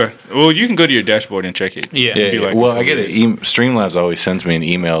 Okay. Well, you can go to your dashboard and check it. yeah. Yeah, Be like well, I get it. affiliate. Streamlabs always sends me an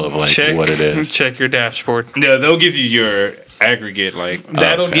email of like Check what it is. Check your dashboard. Yeah, they'll give you your aggregate like.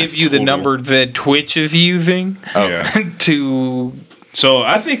 That'll okay. give you the Total. number that Twitch is using Yeah. to. So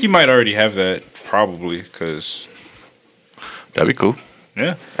I think you might already have that probably because That'd be cool.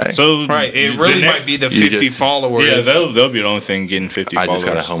 Yeah. Hey. So Right. It the really next- might be the you 50 just- followers. Yeah, they'll be the only thing getting 50 I followers.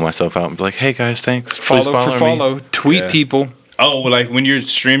 just gotta hold myself out and be like, "Hey guys, thanks. Please follow for follow follow. me." Tweet Yeah. people. Oh, well, like when you're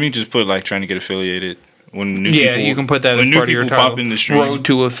streaming, just put like trying to get affiliated. When new Yeah, people, you can put that when as new part of your people title. pop in the stream. Road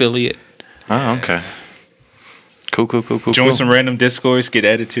to affiliate. Oh, okay. Cool. Join some random discords, get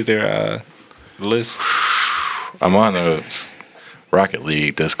added to their list. I'm on the Rocket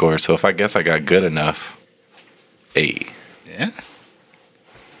League Discord, so if I guess I got good enough, hey, Yeah,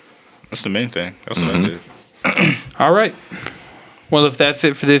 that's the main thing. That's what I did. All right. Well, if that's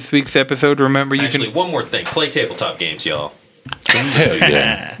it for this week's episode, remember you Actually, can. one more thing. Play tabletop games, y'all. hell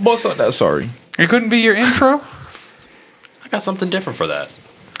yeah. Boss not that sorry. It couldn't be your intro. I got something different for that.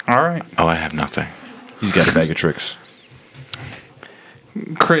 All right, Oh, I have nothing. He's got a bag of tricks.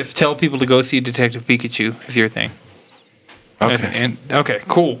 Chris, tell people to go see Detective Pikachu. Is your thing. Okay. Okay.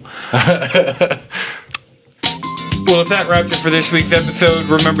 Cool. Well, if that wraps it for this week's episode,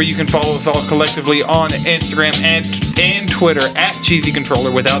 remember you can follow us all collectively on Instagram and Twitter at Cheesy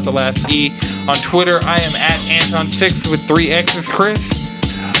Controller without the last E. On Twitter, I am at Anton6 with 3 X's. Chris,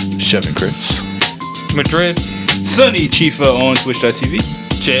 Chef and Chris. Madrid, Sunny Chifa on Twitch.tv.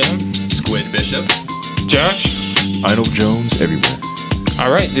 Jim, Squid Bishop. Josh. I know Jones everywhere.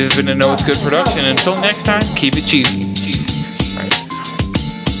 All right, this has been a Know It's Good production. Until next time, keep it cheesy.